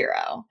your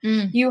hero.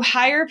 You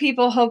hire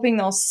people hoping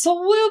they'll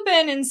swoop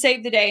in and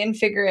save the day and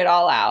figure it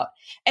all out.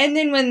 And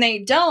then when they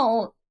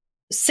don't,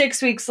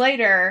 6 weeks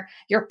later,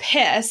 you're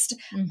pissed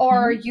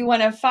or you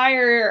want to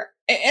fire.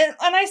 And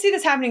I see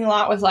this happening a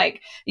lot with like,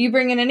 you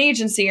bring in an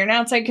agency or an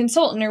outside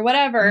consultant or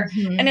whatever.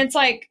 And it's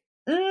like,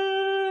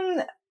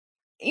 was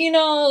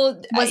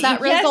that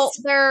result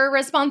their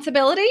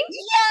responsibility?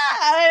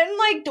 Yeah. And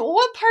like,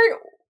 what part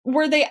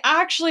were they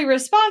actually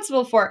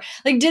responsible for?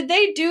 Like, did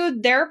they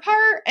do their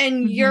part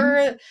and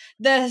you're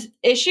the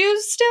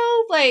issues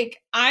still?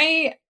 Like,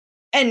 I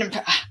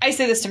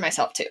say this to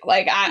myself too.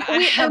 Like,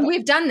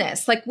 we've done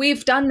this. Like,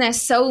 we've done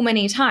this so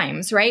many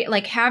times, right?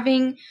 Like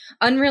having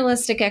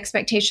unrealistic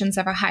expectations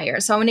of a hire.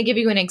 So I want to give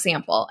you an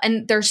example.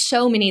 And there's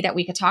so many that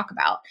we could talk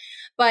about,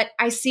 but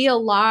I see a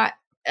lot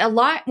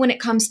when it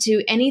comes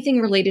to anything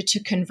related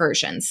to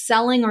conversions,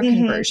 selling or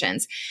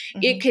conversions.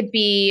 It could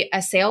be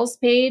a sales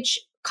page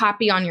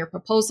copy on your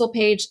proposal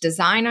page,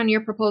 design on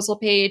your proposal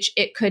page.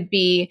 It could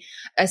be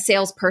a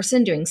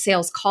salesperson doing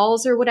sales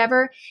calls or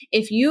whatever.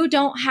 If you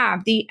don't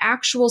have the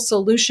actual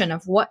solution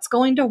of what's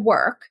going to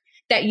work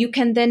that you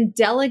can then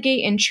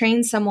delegate and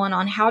train someone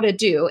on how to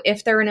do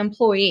if they're an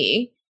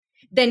employee,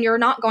 then you're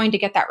not going to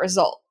get that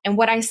result. And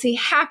what I see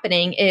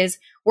happening is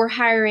we're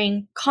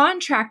hiring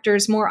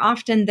contractors more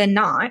often than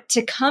not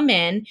to come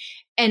in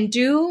and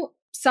do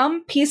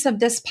some piece of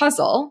this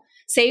puzzle.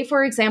 Say,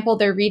 for example,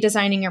 they're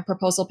redesigning your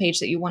proposal page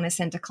that you want to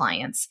send to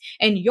clients.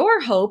 And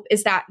your hope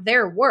is that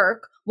their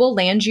work will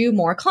land you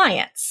more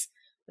clients.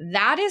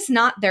 That is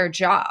not their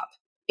job.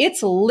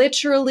 It's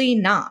literally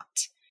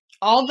not.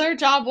 All their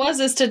job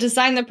is to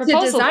design the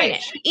proposal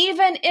page.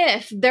 Even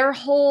if their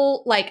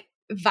whole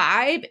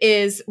vibe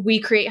is we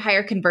create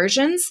higher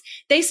conversions,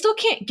 they still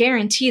can't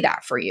guarantee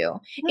that for you.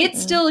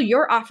 It's still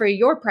your offer,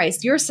 your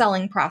price, your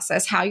selling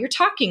process, how you're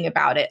talking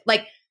about it,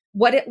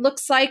 what it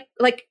looks like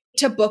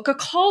to book a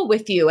call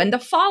with you and the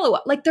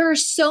follow-up. There are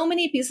so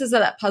many pieces of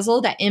that puzzle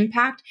that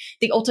impact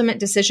the ultimate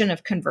decision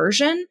of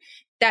conversion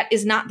that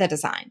is not the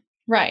design.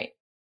 Right.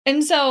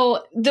 And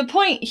so the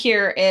point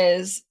here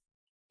is,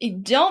 you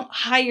don't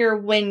hire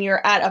when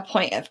you're at a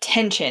point of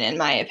tension, in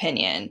my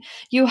opinion.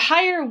 You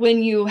hire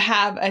when you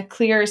have a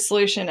clear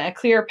solution, a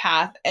clear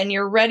path, and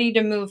you're ready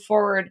to move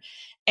forward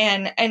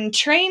and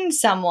train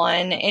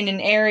someone in an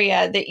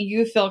area that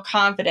you feel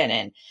confident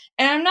in.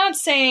 And I'm not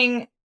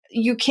saying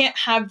you can't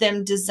have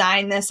them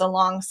design this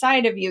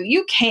alongside of you.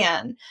 You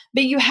can,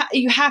 but you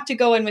have to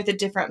go in with a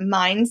different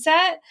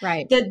mindset.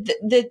 Right.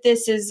 That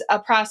this is a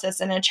process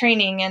and a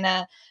training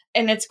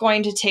and it's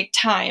going to take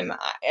time.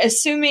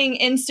 Assuming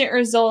instant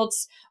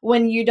results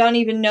when you don't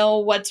even know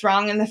what's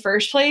wrong in the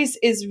first place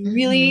is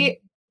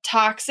really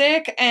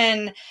toxic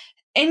and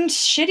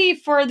shitty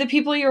for the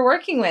people you're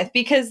working with,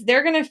 because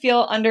they're going to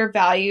feel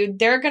undervalued.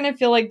 They're going to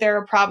feel like they're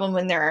a problem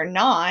when they're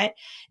not.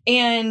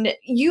 And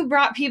you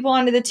brought people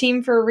onto the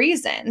team for a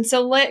reason.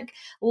 So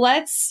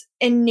let's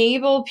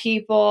enable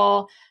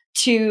people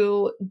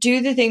to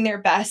do the thing they're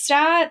best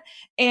at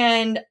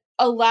and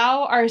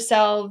allow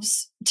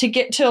ourselves to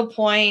get to a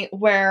point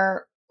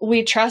where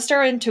we trust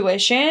our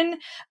intuition,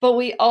 but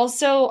we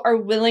also are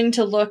willing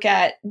to look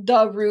at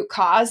the root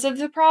cause of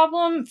the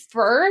problem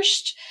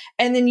first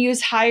and then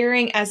use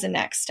hiring as a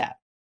next step.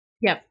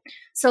 Yep.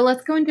 So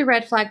let's go into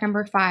red flag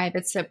number 5.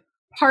 It's a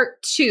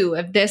part 2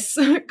 of this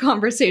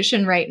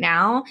conversation right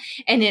now.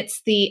 And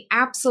it's the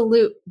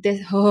absolute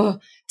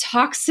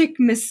toxic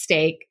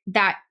mistake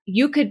that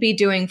you could be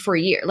doing for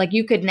a year.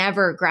 You could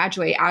never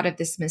graduate out of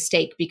this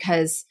mistake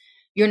because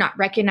you're not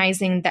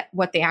recognizing that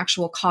what the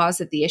actual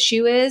cause of the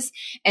issue is.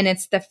 And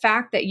it's the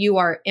fact that you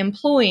are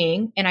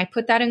employing, and I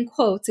put that in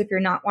quotes if you're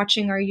not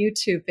watching our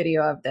YouTube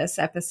video of this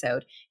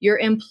episode, you're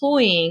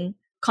employing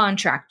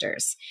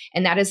contractors.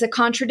 And that is a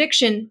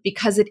contradiction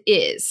because it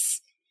is.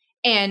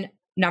 And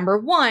number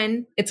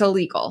 1, it's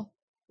illegal,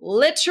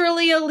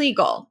 literally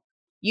illegal.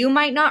 You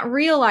might not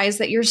realize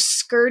that you're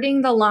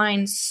skirting the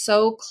line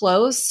so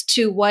close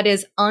to what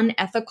is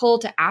unethical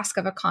to ask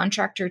of a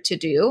contractor to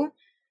do,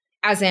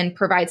 as in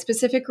provide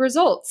specific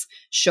results,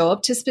 show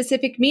up to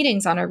specific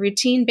meetings on a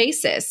routine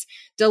basis,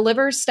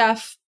 deliver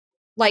stuff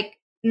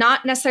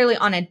not necessarily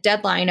on a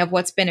deadline of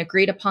what's been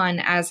agreed upon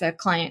as a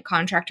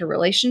client-contractor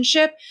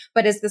relationship,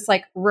 but as this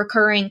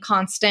recurring,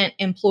 constant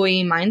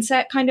employee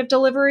mindset kind of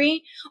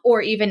delivery, or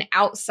even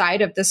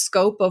outside of the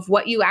scope of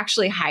what you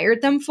actually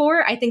hired them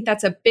for. I think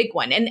that's a big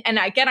one. And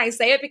again, I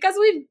say it because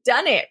we've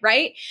done it,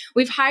 right?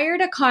 We've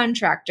hired a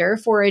contractor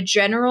for a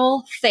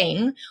general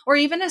thing or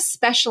even a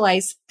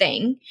specialized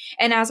thing.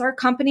 And as our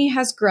company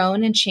has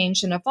grown and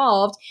changed and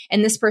evolved,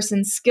 and this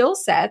person's skill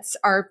sets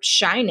are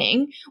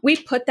shining, we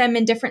put them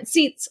in different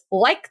seats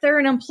like they're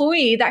an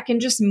employee that can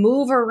just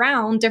move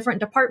around different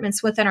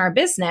departments within our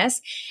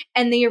business.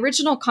 And the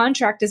original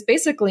contract is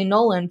basically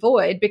null and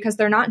void because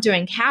they're not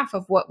doing half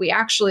of what we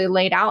actually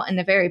laid out in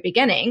the very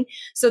beginning.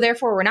 So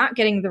therefore, we're not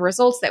getting the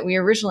results that we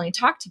originally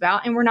talked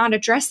about, and we're not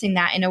addressing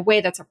that in a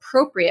way that's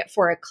appropriate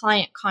for a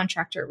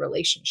client-contractor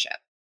relationship.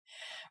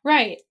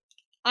 Right.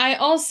 I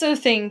also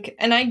think,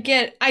 and I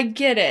get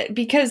it,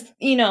 because, at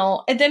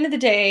the end of the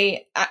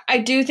day, I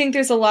do think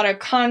there's a lot of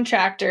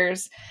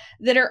contractors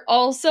that are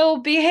also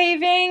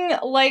behaving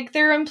like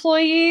they're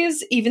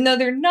employees, even though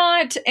they're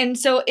not. And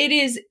so it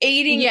is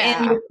aiding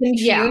in the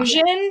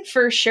confusion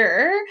for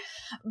sure.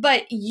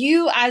 But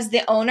you as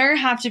the owner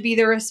have to be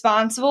the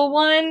responsible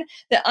one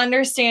that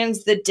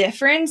understands the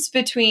difference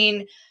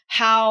between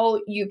how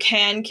you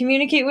can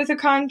communicate with a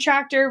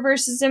contractor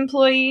versus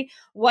employee,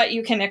 what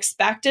you can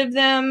expect of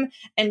them,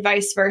 and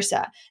vice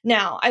versa.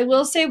 Now, I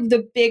will say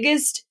the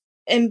biggest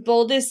and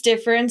boldest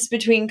difference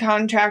between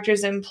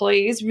contractors and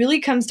employees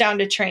really comes down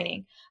to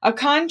training. A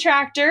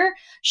contractor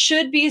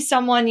should be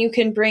someone you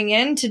can bring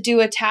in to do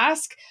a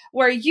task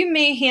where you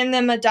may hand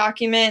them a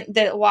document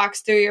that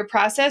walks through your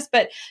process,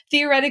 but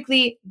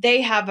theoretically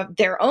they have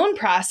their own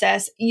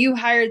process. You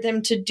hired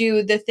them to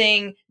do the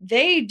thing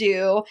they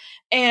do,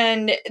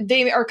 and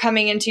they are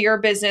coming into your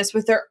business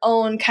with their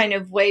own kind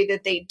of way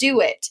that they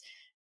do it.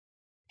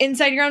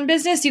 inside your own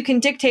business, you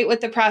can dictate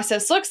what the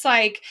process looks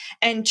like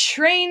and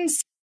train.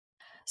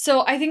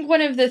 So I think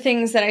one of the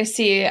things that I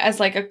see as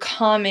like a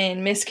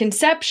common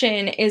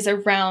misconception is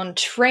around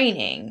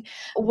training.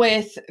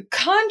 With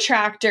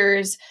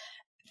contractors,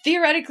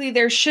 theoretically,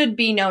 there should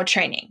be no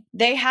training.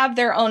 They have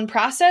their own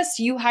process.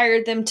 You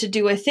hired them to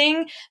do a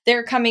thing.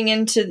 They're coming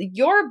into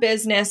your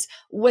business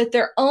with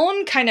their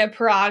own kind of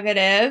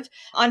prerogative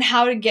on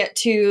how to get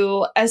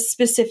to a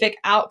specific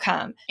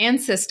outcome.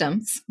 And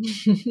systems.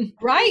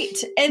 Right.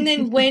 And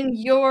then when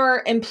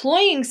you're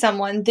employing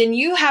someone, then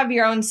you have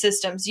your own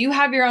systems, you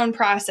have your own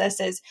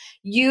processes,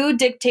 you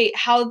dictate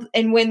how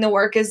and when the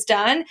work is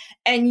done,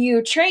 and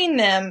you train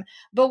them.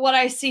 But what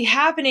I see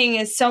happening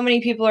is so many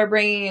people are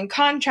bringing in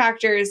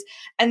contractors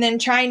and then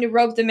trying to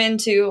rope them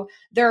into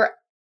their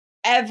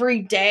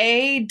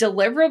everyday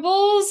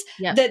deliverables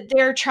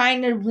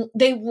that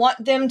they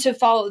want them to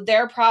follow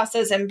their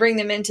process and bring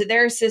them into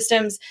their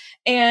systems.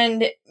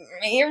 And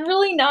you're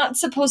really not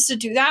supposed to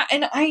do that.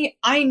 And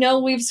I know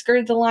we've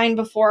skirted the line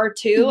before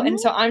too. Mm-hmm. And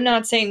so I'm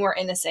not saying we're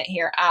innocent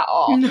here at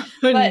all.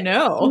 But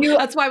no,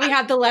 that's why we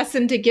have the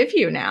lesson to give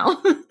you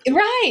now.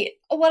 Right.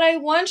 What I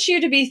want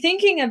you to be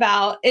thinking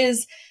about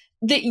is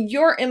that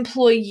your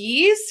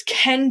employees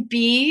can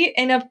be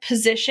in a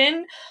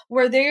position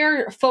where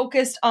they're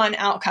focused on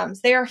outcomes.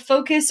 They are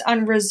focused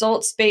on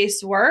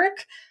results-based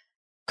work.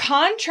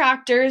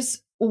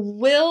 Contractors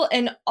will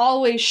and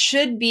always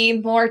should be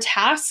more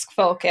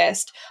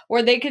task-focused,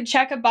 where they could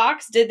check a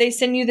box. Did they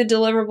send you the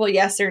deliverable?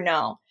 Yes or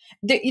no?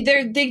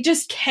 They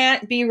just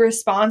can't be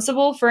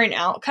responsible for an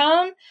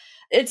outcome.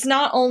 It's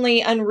not only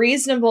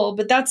unreasonable,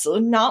 but that's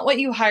not what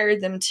you hired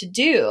them to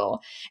do.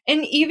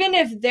 And even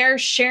if they're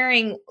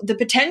sharing the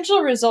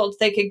potential results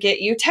they could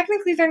get you,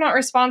 technically they're not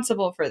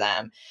responsible for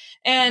them.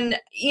 And,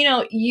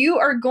 you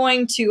are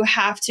going to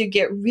have to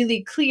get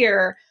really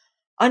clear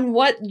on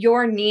what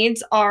your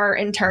needs are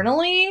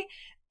internally.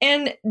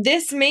 And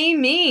this may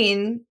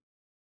mean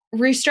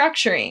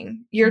restructuring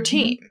your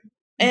team. Mm-hmm.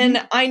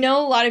 And I know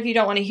a lot of you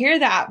don't want to hear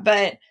that,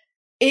 but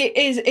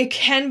it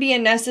can be a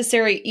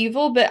necessary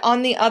evil. But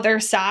on the other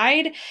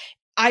side,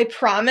 I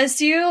promise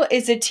you,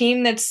 is a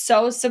team that's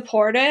so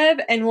supportive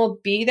and will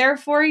be there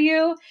for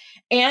you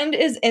and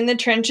is in the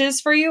trenches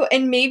for you.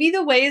 And maybe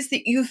the ways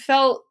that you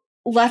felt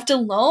left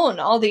alone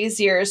all these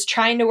years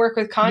trying to work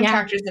with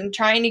contractors and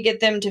trying to get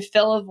them to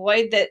fill a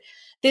void that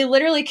they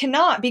literally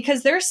cannot,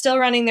 because they're still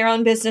running their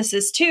own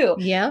businesses too.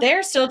 Yeah.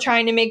 They're still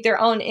trying to make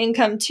their own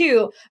income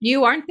too.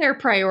 You aren't their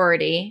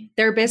priority.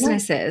 Their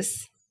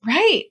businesses.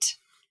 Right.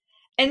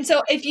 And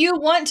so if you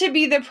want to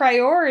be the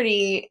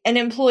priority, an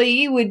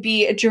employee would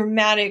be a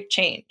dramatic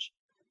change.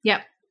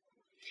 Yep.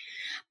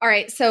 All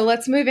right. So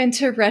let's move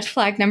into red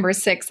flag number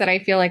 6 that I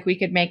feel like we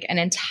could make an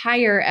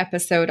entire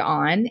episode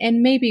on,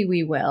 and maybe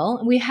we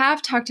will. We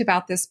have talked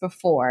about this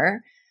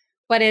before,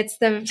 but it's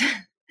the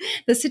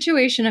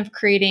situation of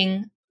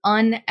creating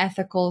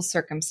unethical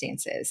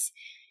circumstances.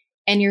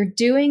 And you're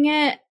doing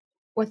it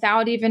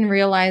without even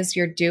realize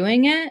you're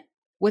doing it,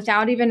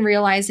 without even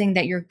realizing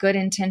that your good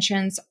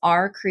intentions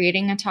are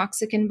creating a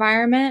toxic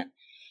environment,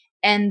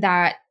 and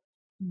that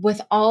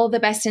with all the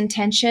best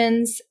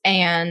intentions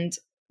and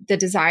the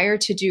desire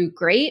to do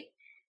great,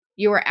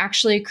 you are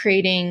actually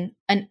creating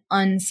an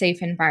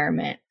unsafe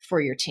environment for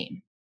your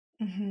team.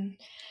 Mm-hmm.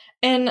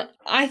 And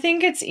I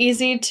think it's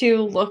easy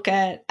to look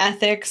at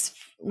ethics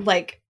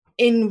like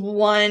in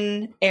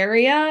one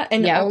area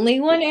and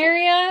only one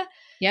area.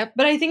 Yep.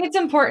 But I think it's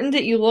important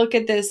that you look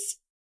at this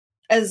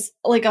as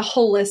like a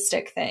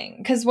holistic thing.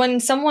 Because when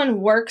someone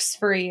works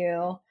for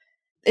you,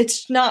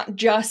 it's not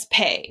just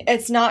pay.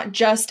 It's not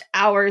just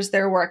hours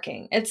they're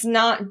working. It's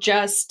not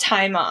just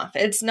time off.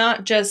 It's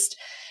not just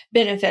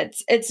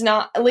benefits. It's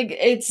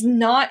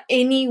not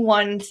any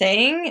one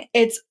thing.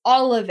 It's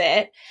all of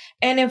it.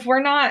 And if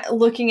we're not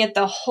looking at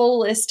the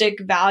holistic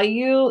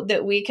value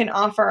that we can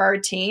offer our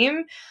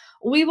team,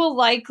 we will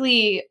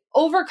likely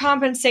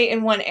overcompensate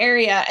in one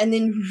area and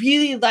then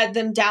really let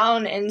them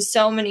down in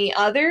so many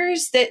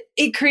others that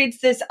it creates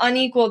this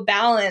unequal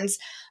balance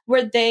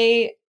where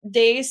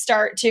they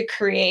start to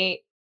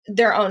create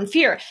their own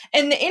fear.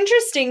 And the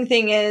interesting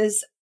thing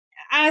is,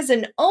 as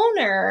an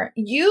owner,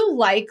 you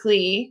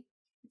likely,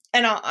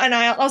 and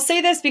I'll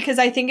say this because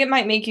I think it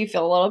might make you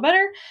feel a little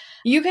better,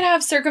 you could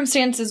have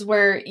circumstances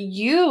where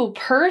you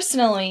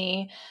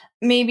personally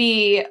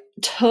maybe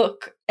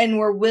took and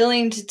were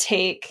willing to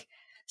take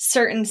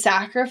certain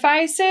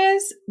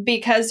sacrifices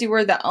because you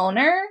were the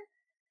owner.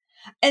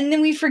 And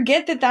then we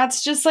forget that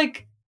that's just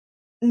like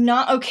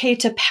not okay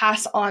to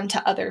pass on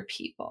to other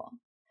people.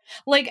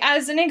 Like,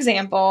 as an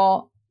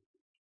example,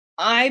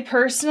 I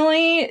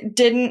personally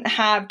didn't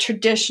have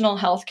traditional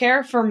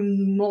healthcare for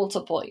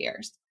multiple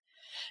years.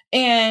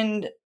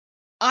 And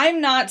I'm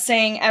not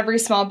saying every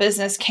small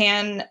business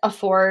can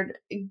afford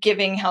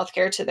giving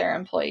healthcare to their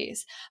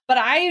employees, but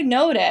I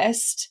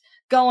noticed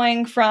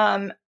going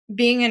from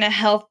being in a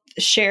health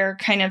share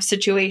kind of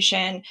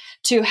situation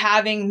to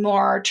having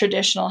more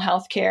traditional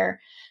healthcare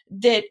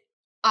that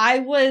I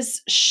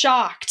was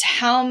shocked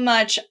how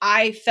much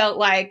I felt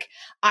like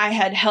I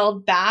had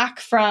held back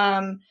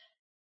from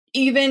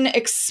even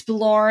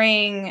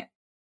exploring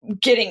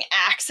getting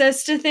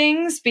access to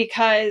things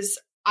because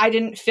I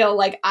didn't feel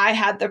like I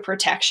had the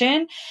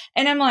protection.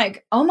 And I'm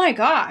like, oh my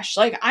gosh,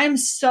 like I'm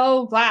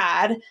so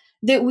glad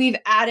that we've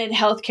added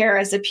healthcare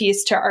as a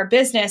piece to our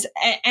business.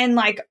 And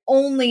like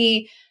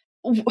only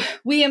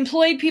we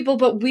employed people,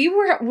 but we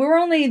were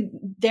only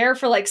there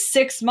for like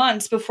 6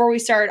 months before we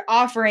started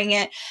offering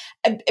it,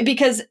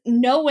 because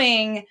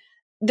knowing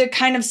the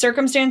kind of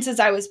circumstances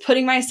I was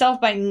putting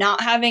myself by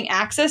not having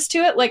access to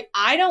it, like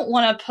I don't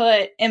want to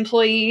put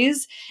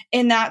employees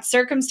in that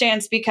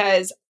circumstance,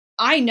 because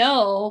I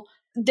know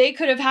they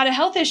could have had a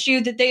health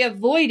issue that they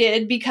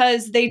avoided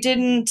because they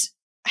didn't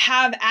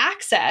have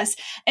access.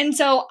 And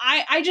so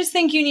I just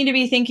think you need to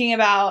be thinking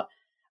about,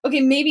 okay,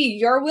 maybe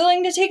you're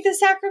willing to take the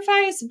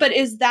sacrifice, but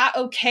is that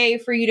okay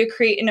for you to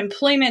create an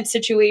employment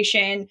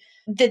situation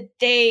that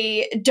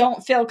they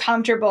don't feel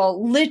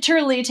comfortable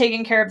literally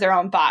taking care of their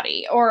own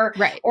body, or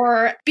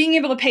or being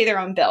able to pay their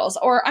own bills,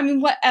 or I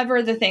mean,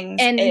 whatever the things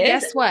and is.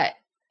 Guess what?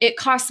 It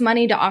costs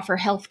money to offer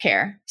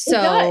healthcare.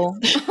 So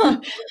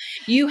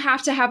you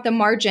have to have the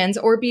margins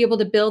or be able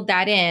to build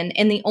that in.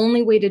 And the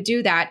only way to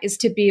do that is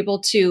to be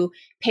able to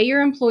pay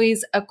your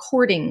employees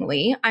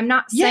accordingly. I'm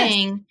not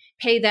saying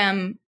pay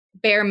them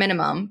bare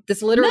minimum.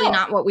 That's literally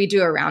not what we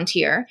do around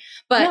here.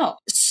 But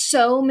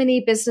so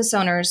many business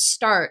owners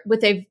start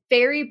with a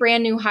very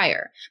brand new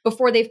hire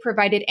before they've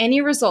provided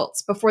any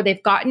results, before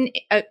they've gotten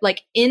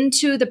like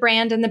into the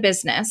brand and the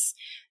business,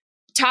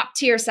 top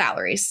tier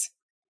salaries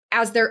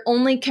as their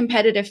only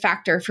competitive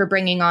factor for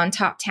bringing on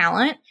top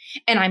talent.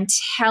 And I'm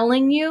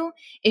telling you,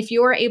 if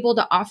you're able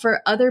to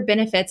offer other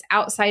benefits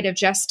outside of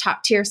just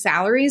top tier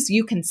salaries,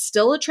 you can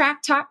still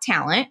attract top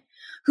talent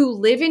who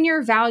live in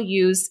your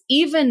values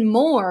even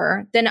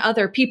more than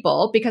other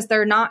people, because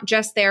they're not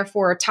just there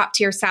for top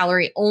tier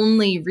salary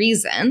only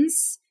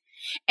reasons.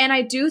 And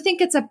I do think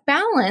it's a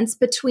balance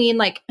between,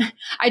 like,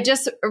 I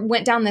just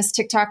went down this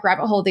TikTok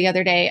rabbit hole the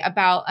other day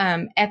about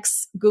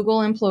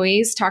ex-Google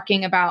employees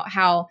talking about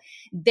how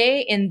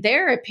they, in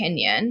their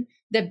opinion,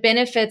 the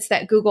benefits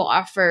that Google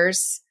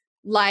offers,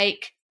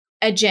 like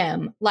a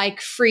gym,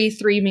 like free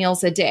 3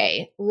 meals a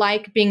day,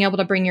 like being able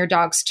to bring your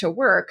dogs to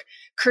work,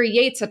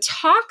 creates a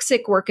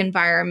toxic work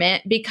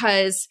environment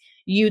because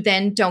you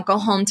then don't go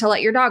home to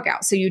let your dog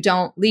out. So you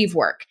don't leave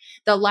work.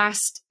 The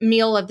last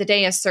meal of the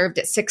day is served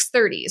at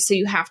 6:30. So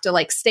you have to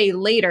like stay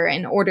later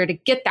in order to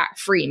get that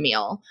free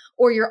meal,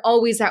 or you're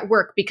always at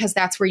work because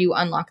that's where you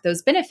unlock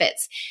those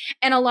benefits.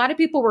 And a lot of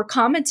people were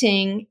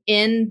commenting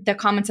in the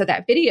comments of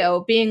that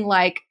video being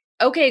like,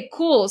 okay,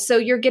 cool. So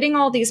you're getting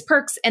all these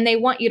perks and they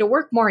want you to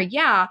work more.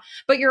 Yeah,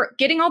 but you're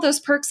getting all those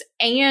perks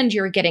and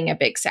you're getting a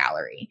big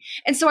salary.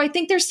 And so I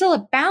think there's still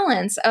a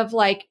balance of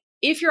like,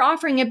 if you're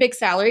offering a big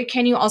salary,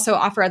 can you also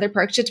offer other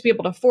perks just to be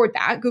able to afford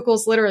that?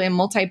 Google's literally a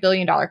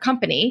multi-billion-dollar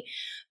company.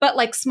 But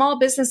like small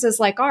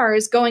businesses like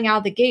ours going out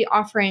of the gate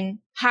offering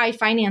high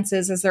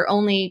finances as their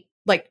only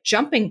like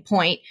jumping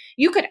point,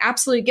 you could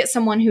absolutely get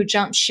someone who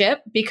jumps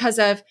ship because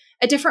of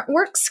a different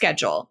work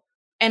schedule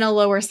and a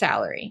lower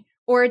salary,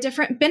 or a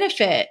different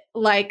benefit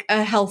like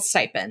a health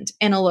stipend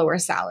and a lower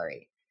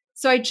salary.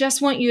 So I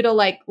just want you to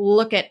like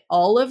look at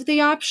all of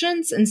the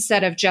options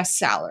instead of just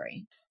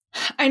salary.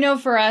 I know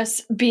for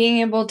us, being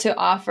able to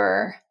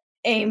offer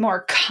a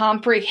more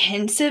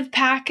comprehensive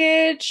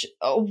package,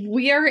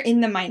 we are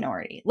in the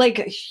minority,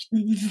 like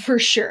for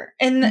sure.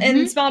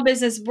 In small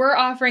business, we're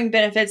offering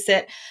benefits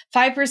that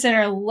 5%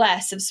 or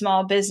less of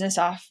small businesses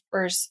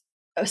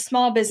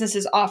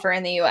offer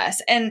in the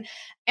US. And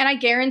I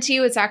guarantee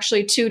you it's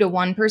actually 2 to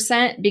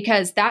 1%,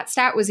 because that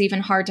stat was even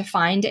hard to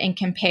find and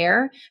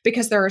compare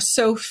because there are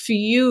so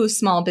few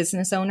small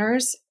business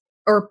owners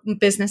or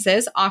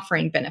businesses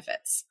offering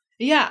benefits.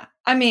 Yeah.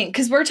 I mean,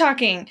 because we're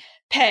talking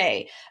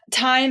pay,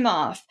 time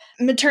off,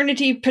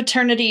 maternity,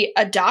 paternity,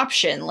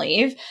 adoption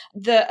leave,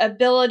 the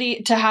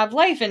ability to have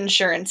life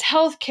insurance,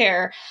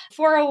 healthcare,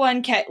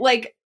 401k,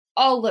 like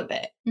all of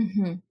it.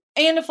 And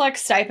a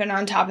flex stipend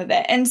on top of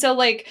it. And so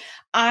like,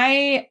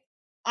 I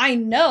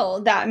know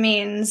that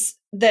means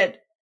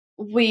that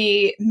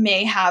we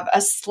may have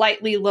a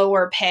slightly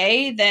lower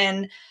pay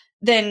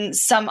than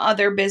some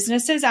other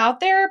businesses out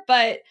there,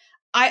 but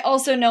I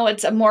also know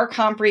it's a more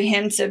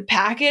comprehensive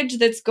package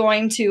that's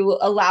going to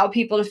allow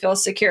people to feel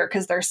secure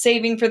because they're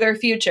saving for their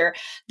future.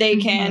 They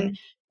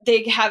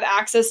have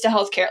access to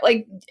healthcare.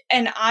 Like,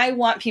 and I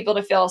want people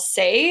to feel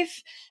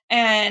safe.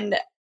 And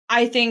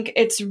I think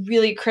it's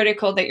really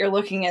critical that you're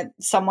looking at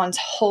someone's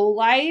whole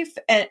life,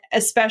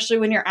 especially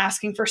when you're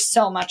asking for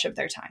so much of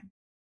their time.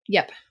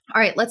 Yep.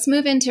 All right, let's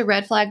move into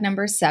red flag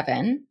number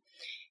 7.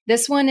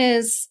 This one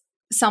is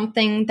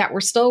something that we're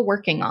still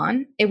working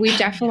on. We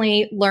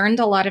definitely learned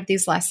a lot of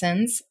these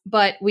lessons,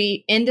 but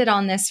we ended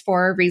on this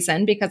for a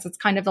reason because it's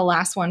kind of the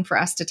last one for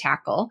us to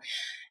tackle.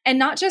 And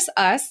not just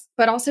us,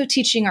 but also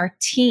teaching our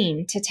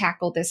team to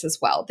tackle this as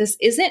well. This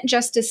isn't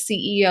just a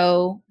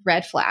CEO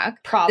red flag.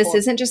 Problem. This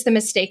isn't just the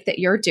mistake that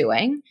you're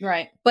doing.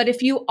 Right. But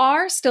if you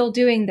are still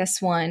doing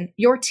this one,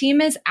 your team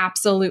is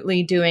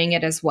absolutely doing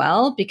it as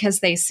well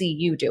because they see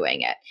you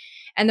doing it.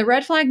 And the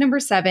red flag number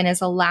 7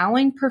 is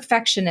allowing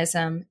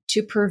perfectionism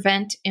to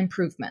prevent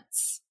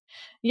improvements.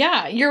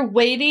 Yeah, you're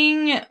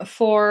waiting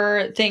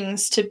for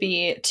things to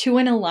be too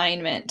in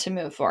alignment to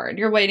move forward.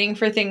 You're waiting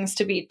for things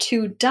to be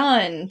too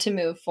done to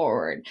move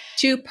forward.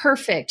 Too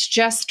perfect,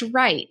 just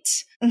right.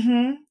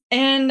 Mm-hmm.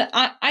 And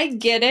I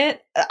get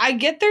it. I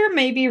get there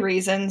may be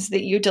reasons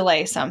that you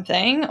delay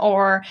something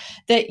or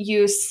that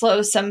you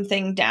slow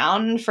something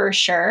down for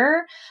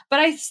sure. But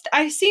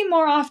I see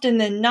more often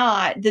than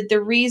not that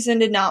the reason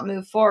to not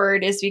move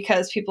forward is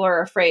because people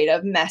are afraid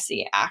of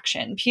messy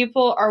action.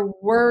 People are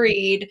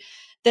worried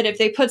that if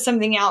they put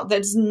something out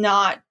that's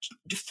not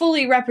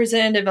fully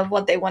representative of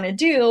what they want to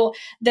do,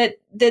 that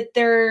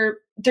they're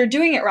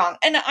doing it wrong.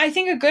 And I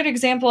think a good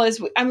example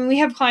is, I mean, we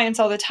have clients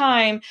all the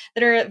time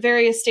that are at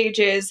various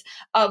stages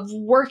of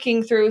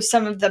working through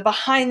some of the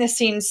behind the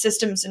scenes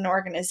systems and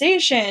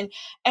organization.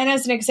 And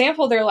as an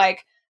example, they're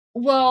like,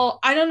 well,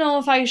 I don't know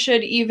if I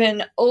should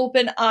even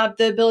open up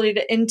the ability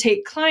to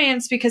intake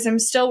clients because I'm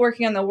still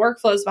working on the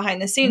workflows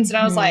behind the scenes. And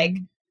I was like,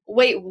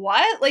 wait,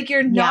 what? Like,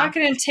 you're not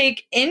going to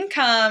take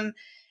income,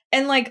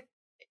 and like,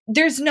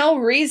 there's no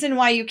reason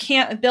why you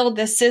can't build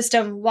this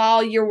system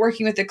while you're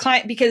working with the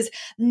client, because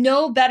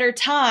no better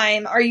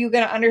time are you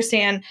going to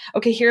understand,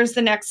 okay, here's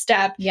the next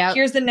step. Yep.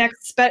 Here's the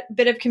next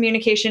bit of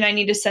communication I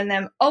need to send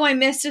them. Oh, I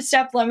missed a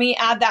step. Let me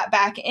add that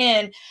back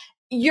in.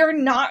 You're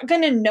not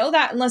going to know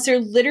that unless you're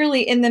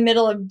literally in the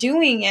middle of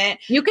doing it.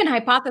 You can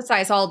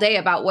hypothesize all day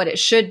about what it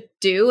should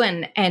do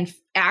and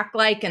act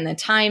like, and the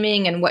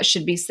timing and what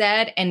should be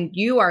said. And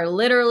you are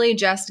literally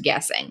just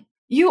guessing.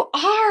 You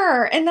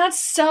are. And that's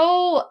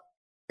so,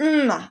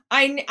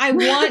 I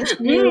want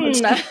you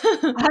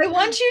I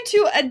want you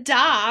to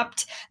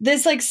adopt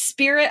this like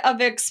spirit of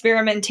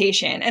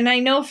experimentation. And I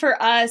know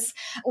for us,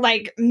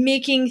 like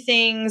making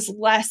things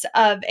less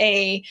of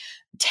a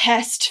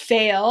test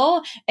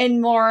fail and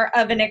more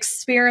of an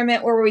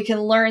experiment where we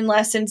can learn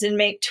lessons and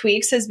make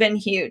tweaks has been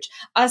huge.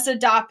 Us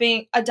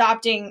adopting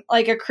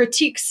like a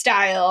critique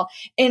style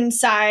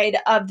inside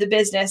of the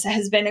business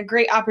has been a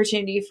great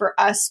opportunity for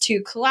us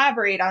to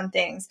collaborate on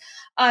things.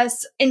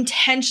 Us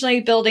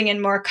intentionally building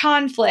in more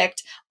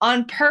conflict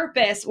on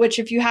purpose, which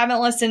if you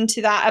haven't listened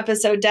to that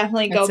episode,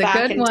 definitely go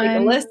back and take a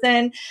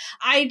listen.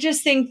 I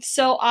just think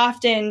so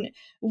often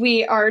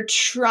we are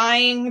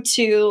trying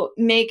to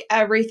make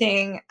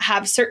everything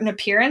have certain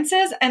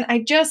appearances, and I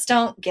just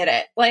don't get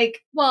it.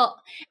 Like,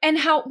 well, and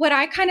what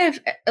I kind of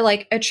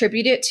like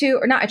attribute it to,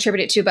 or not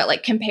attribute it to, but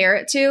like compare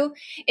it to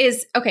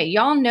is, okay,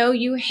 y'all know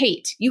you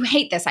hate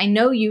this. I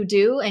know you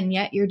do. And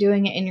yet you're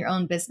doing it in your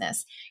own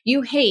business.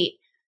 You hate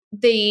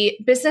the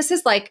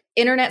businesses like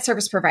internet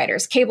service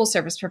providers, cable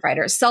service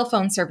providers, cell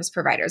phone service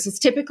providers. It's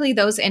typically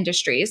those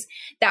industries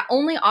that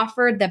only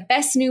offer the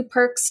best new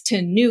perks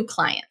to new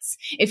clients.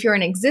 If you're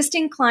an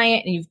existing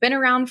client and you've been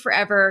around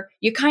forever,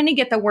 you kind of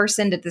get the worst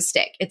end of the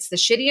stick. It's the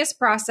shittiest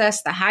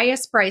process, the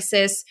highest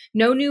prices,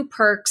 no new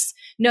perks,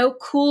 no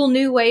cool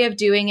new way of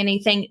doing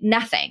anything,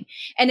 nothing.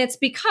 And it's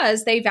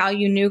because they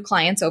value new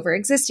clients over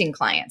existing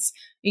clients.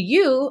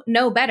 You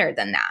know better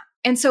than that.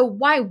 And so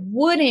why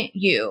wouldn't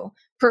you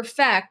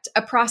perfect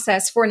a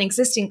process for an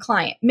existing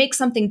client, make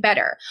something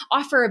better,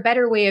 offer a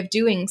better way of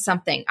doing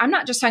something? I'm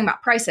not just talking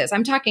about prices.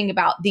 I'm talking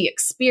about the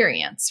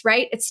experience,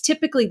 right? It's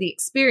typically the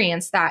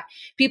experience that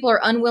people are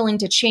unwilling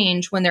to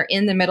change when they're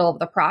in the middle of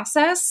the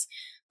process.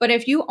 But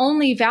if you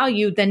only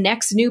value the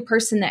next new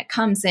person that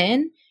comes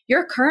in,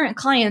 your current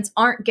clients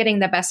aren't getting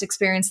the best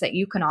experience that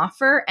you can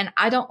offer. And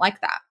I don't like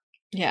that.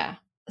 Yeah.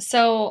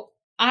 So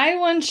I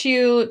want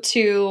you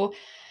to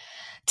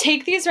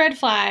take these red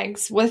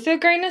flags with a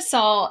grain of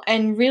salt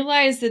and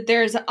realize that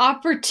there's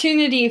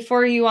opportunity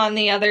for you on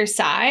the other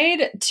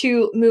side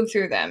to move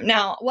through them.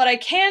 Now, what I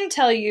can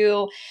tell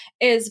you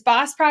is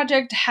Boss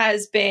Project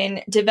has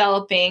been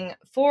developing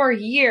for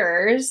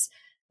years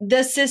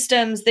the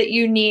systems that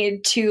you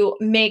need to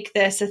make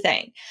this a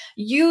thing.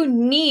 You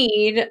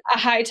need a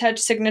high touch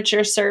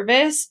signature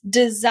service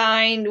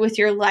designed with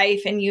your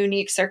life and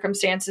unique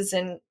circumstances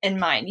in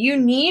mind. You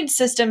need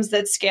systems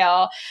that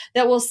scale,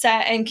 that will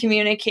set and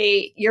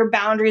communicate your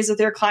boundaries with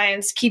your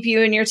clients, keep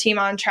you and your team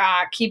on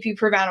track, keep you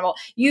preventable.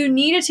 You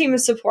need a team of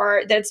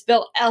support that's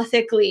built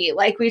ethically,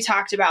 like we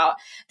talked about,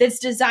 that's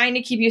designed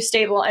to keep you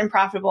stable and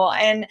profitable.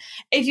 And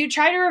if you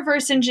try to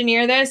reverse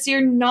engineer this, you're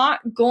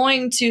not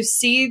going to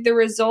see the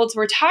results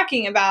we're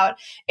talking about.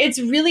 It's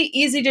really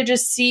easy to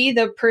just see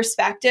the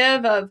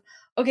perspective of,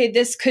 okay,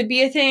 this could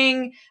be a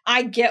thing.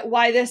 I get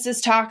why this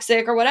is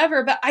toxic or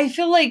whatever, but I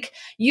feel like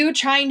you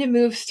trying to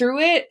move through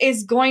it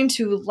is going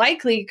to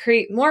likely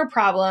create more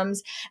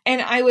problems.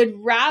 And I would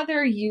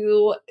rather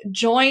you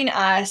join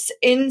us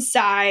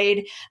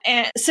inside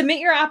and submit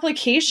your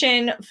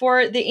application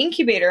for the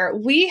incubator.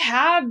 We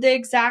have the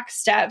exact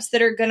steps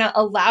that are going to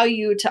allow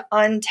you to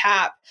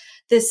untap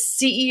this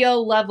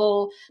CEO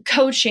level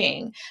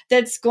coaching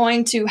that's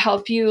going to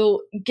help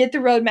you get the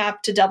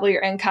roadmap to double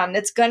your income,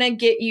 that's going to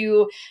get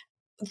you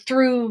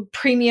through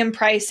premium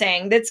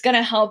pricing, that's going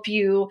to help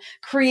you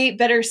create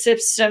better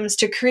systems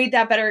to create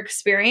that better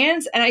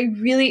experience. And I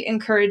really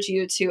encourage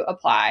you to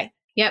apply.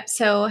 Yep.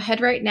 So head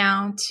right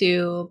now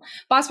to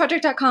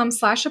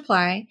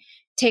bossproject.com/apply.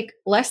 Take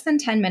less than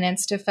 10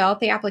 minutes to fill out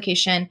the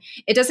application.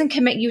 It doesn't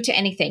commit you to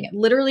anything. It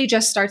literally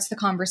just starts the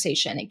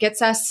conversation. It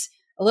gets us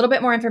a little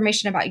bit more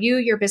information about you,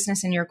 your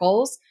business, and your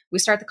goals. We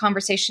start the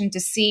conversation to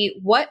see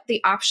what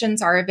the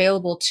options are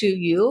available to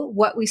you,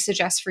 what we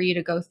suggest for you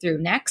to go through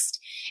next,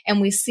 and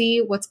we see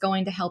what's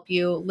going to help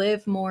you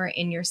live more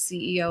in your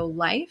CEO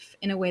life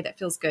in a way that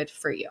feels good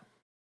for you.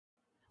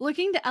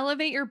 Looking to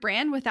elevate your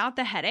brand without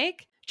the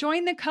headache?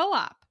 Join the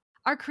Co-op,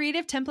 our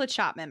creative template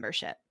shop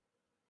membership.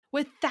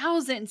 With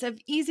thousands of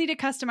easy to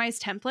customize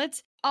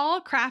templates,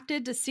 all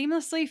crafted to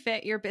seamlessly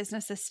fit your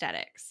business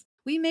aesthetics,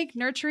 we make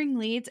nurturing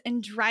leads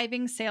and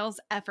driving sales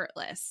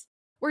effortless.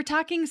 We're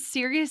talking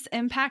serious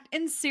impact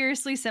and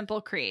seriously simple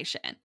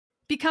creation.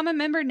 Become a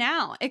member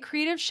now at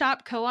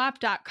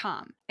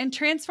creativeshopcoop.com and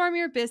transform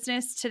your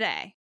business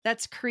today.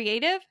 That's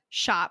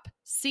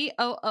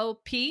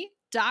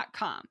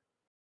creativeshopcoop.com.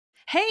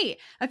 Hey,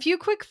 a few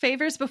quick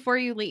favors before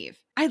you leave.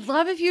 I'd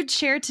love if you'd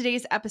share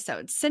today's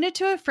episode, send it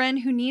to a friend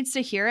who needs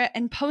to hear it,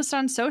 and post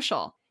on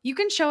social. You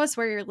can show us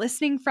where you're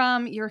listening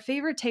from, your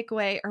favorite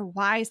takeaway, or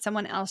why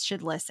someone else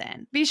should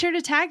listen. Be sure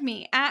to tag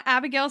me at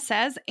Abigail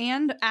Says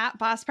and at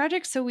Boss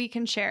Project so we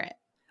can share it.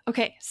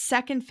 Okay,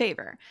 second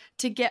favor,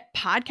 to get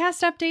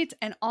podcast updates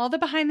and all the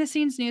behind the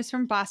scenes news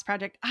from Boss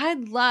Project,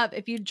 I'd love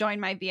if you'd join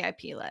my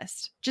VIP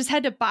list. Just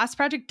head to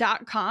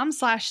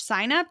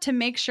bossproject.com/sign up to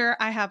make sure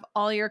I have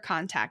all your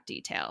contact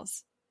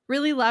details.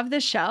 Really love the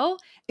show?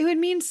 It would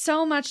mean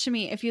so much to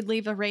me if you'd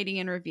leave a rating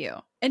and review.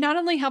 It not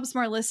only helps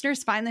more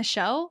listeners find the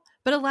show,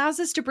 but allows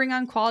us to bring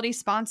on quality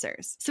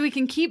sponsors so we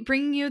can keep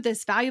bringing you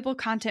this valuable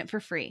content for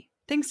free.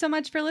 Thanks so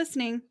much for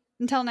listening.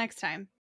 Until next time.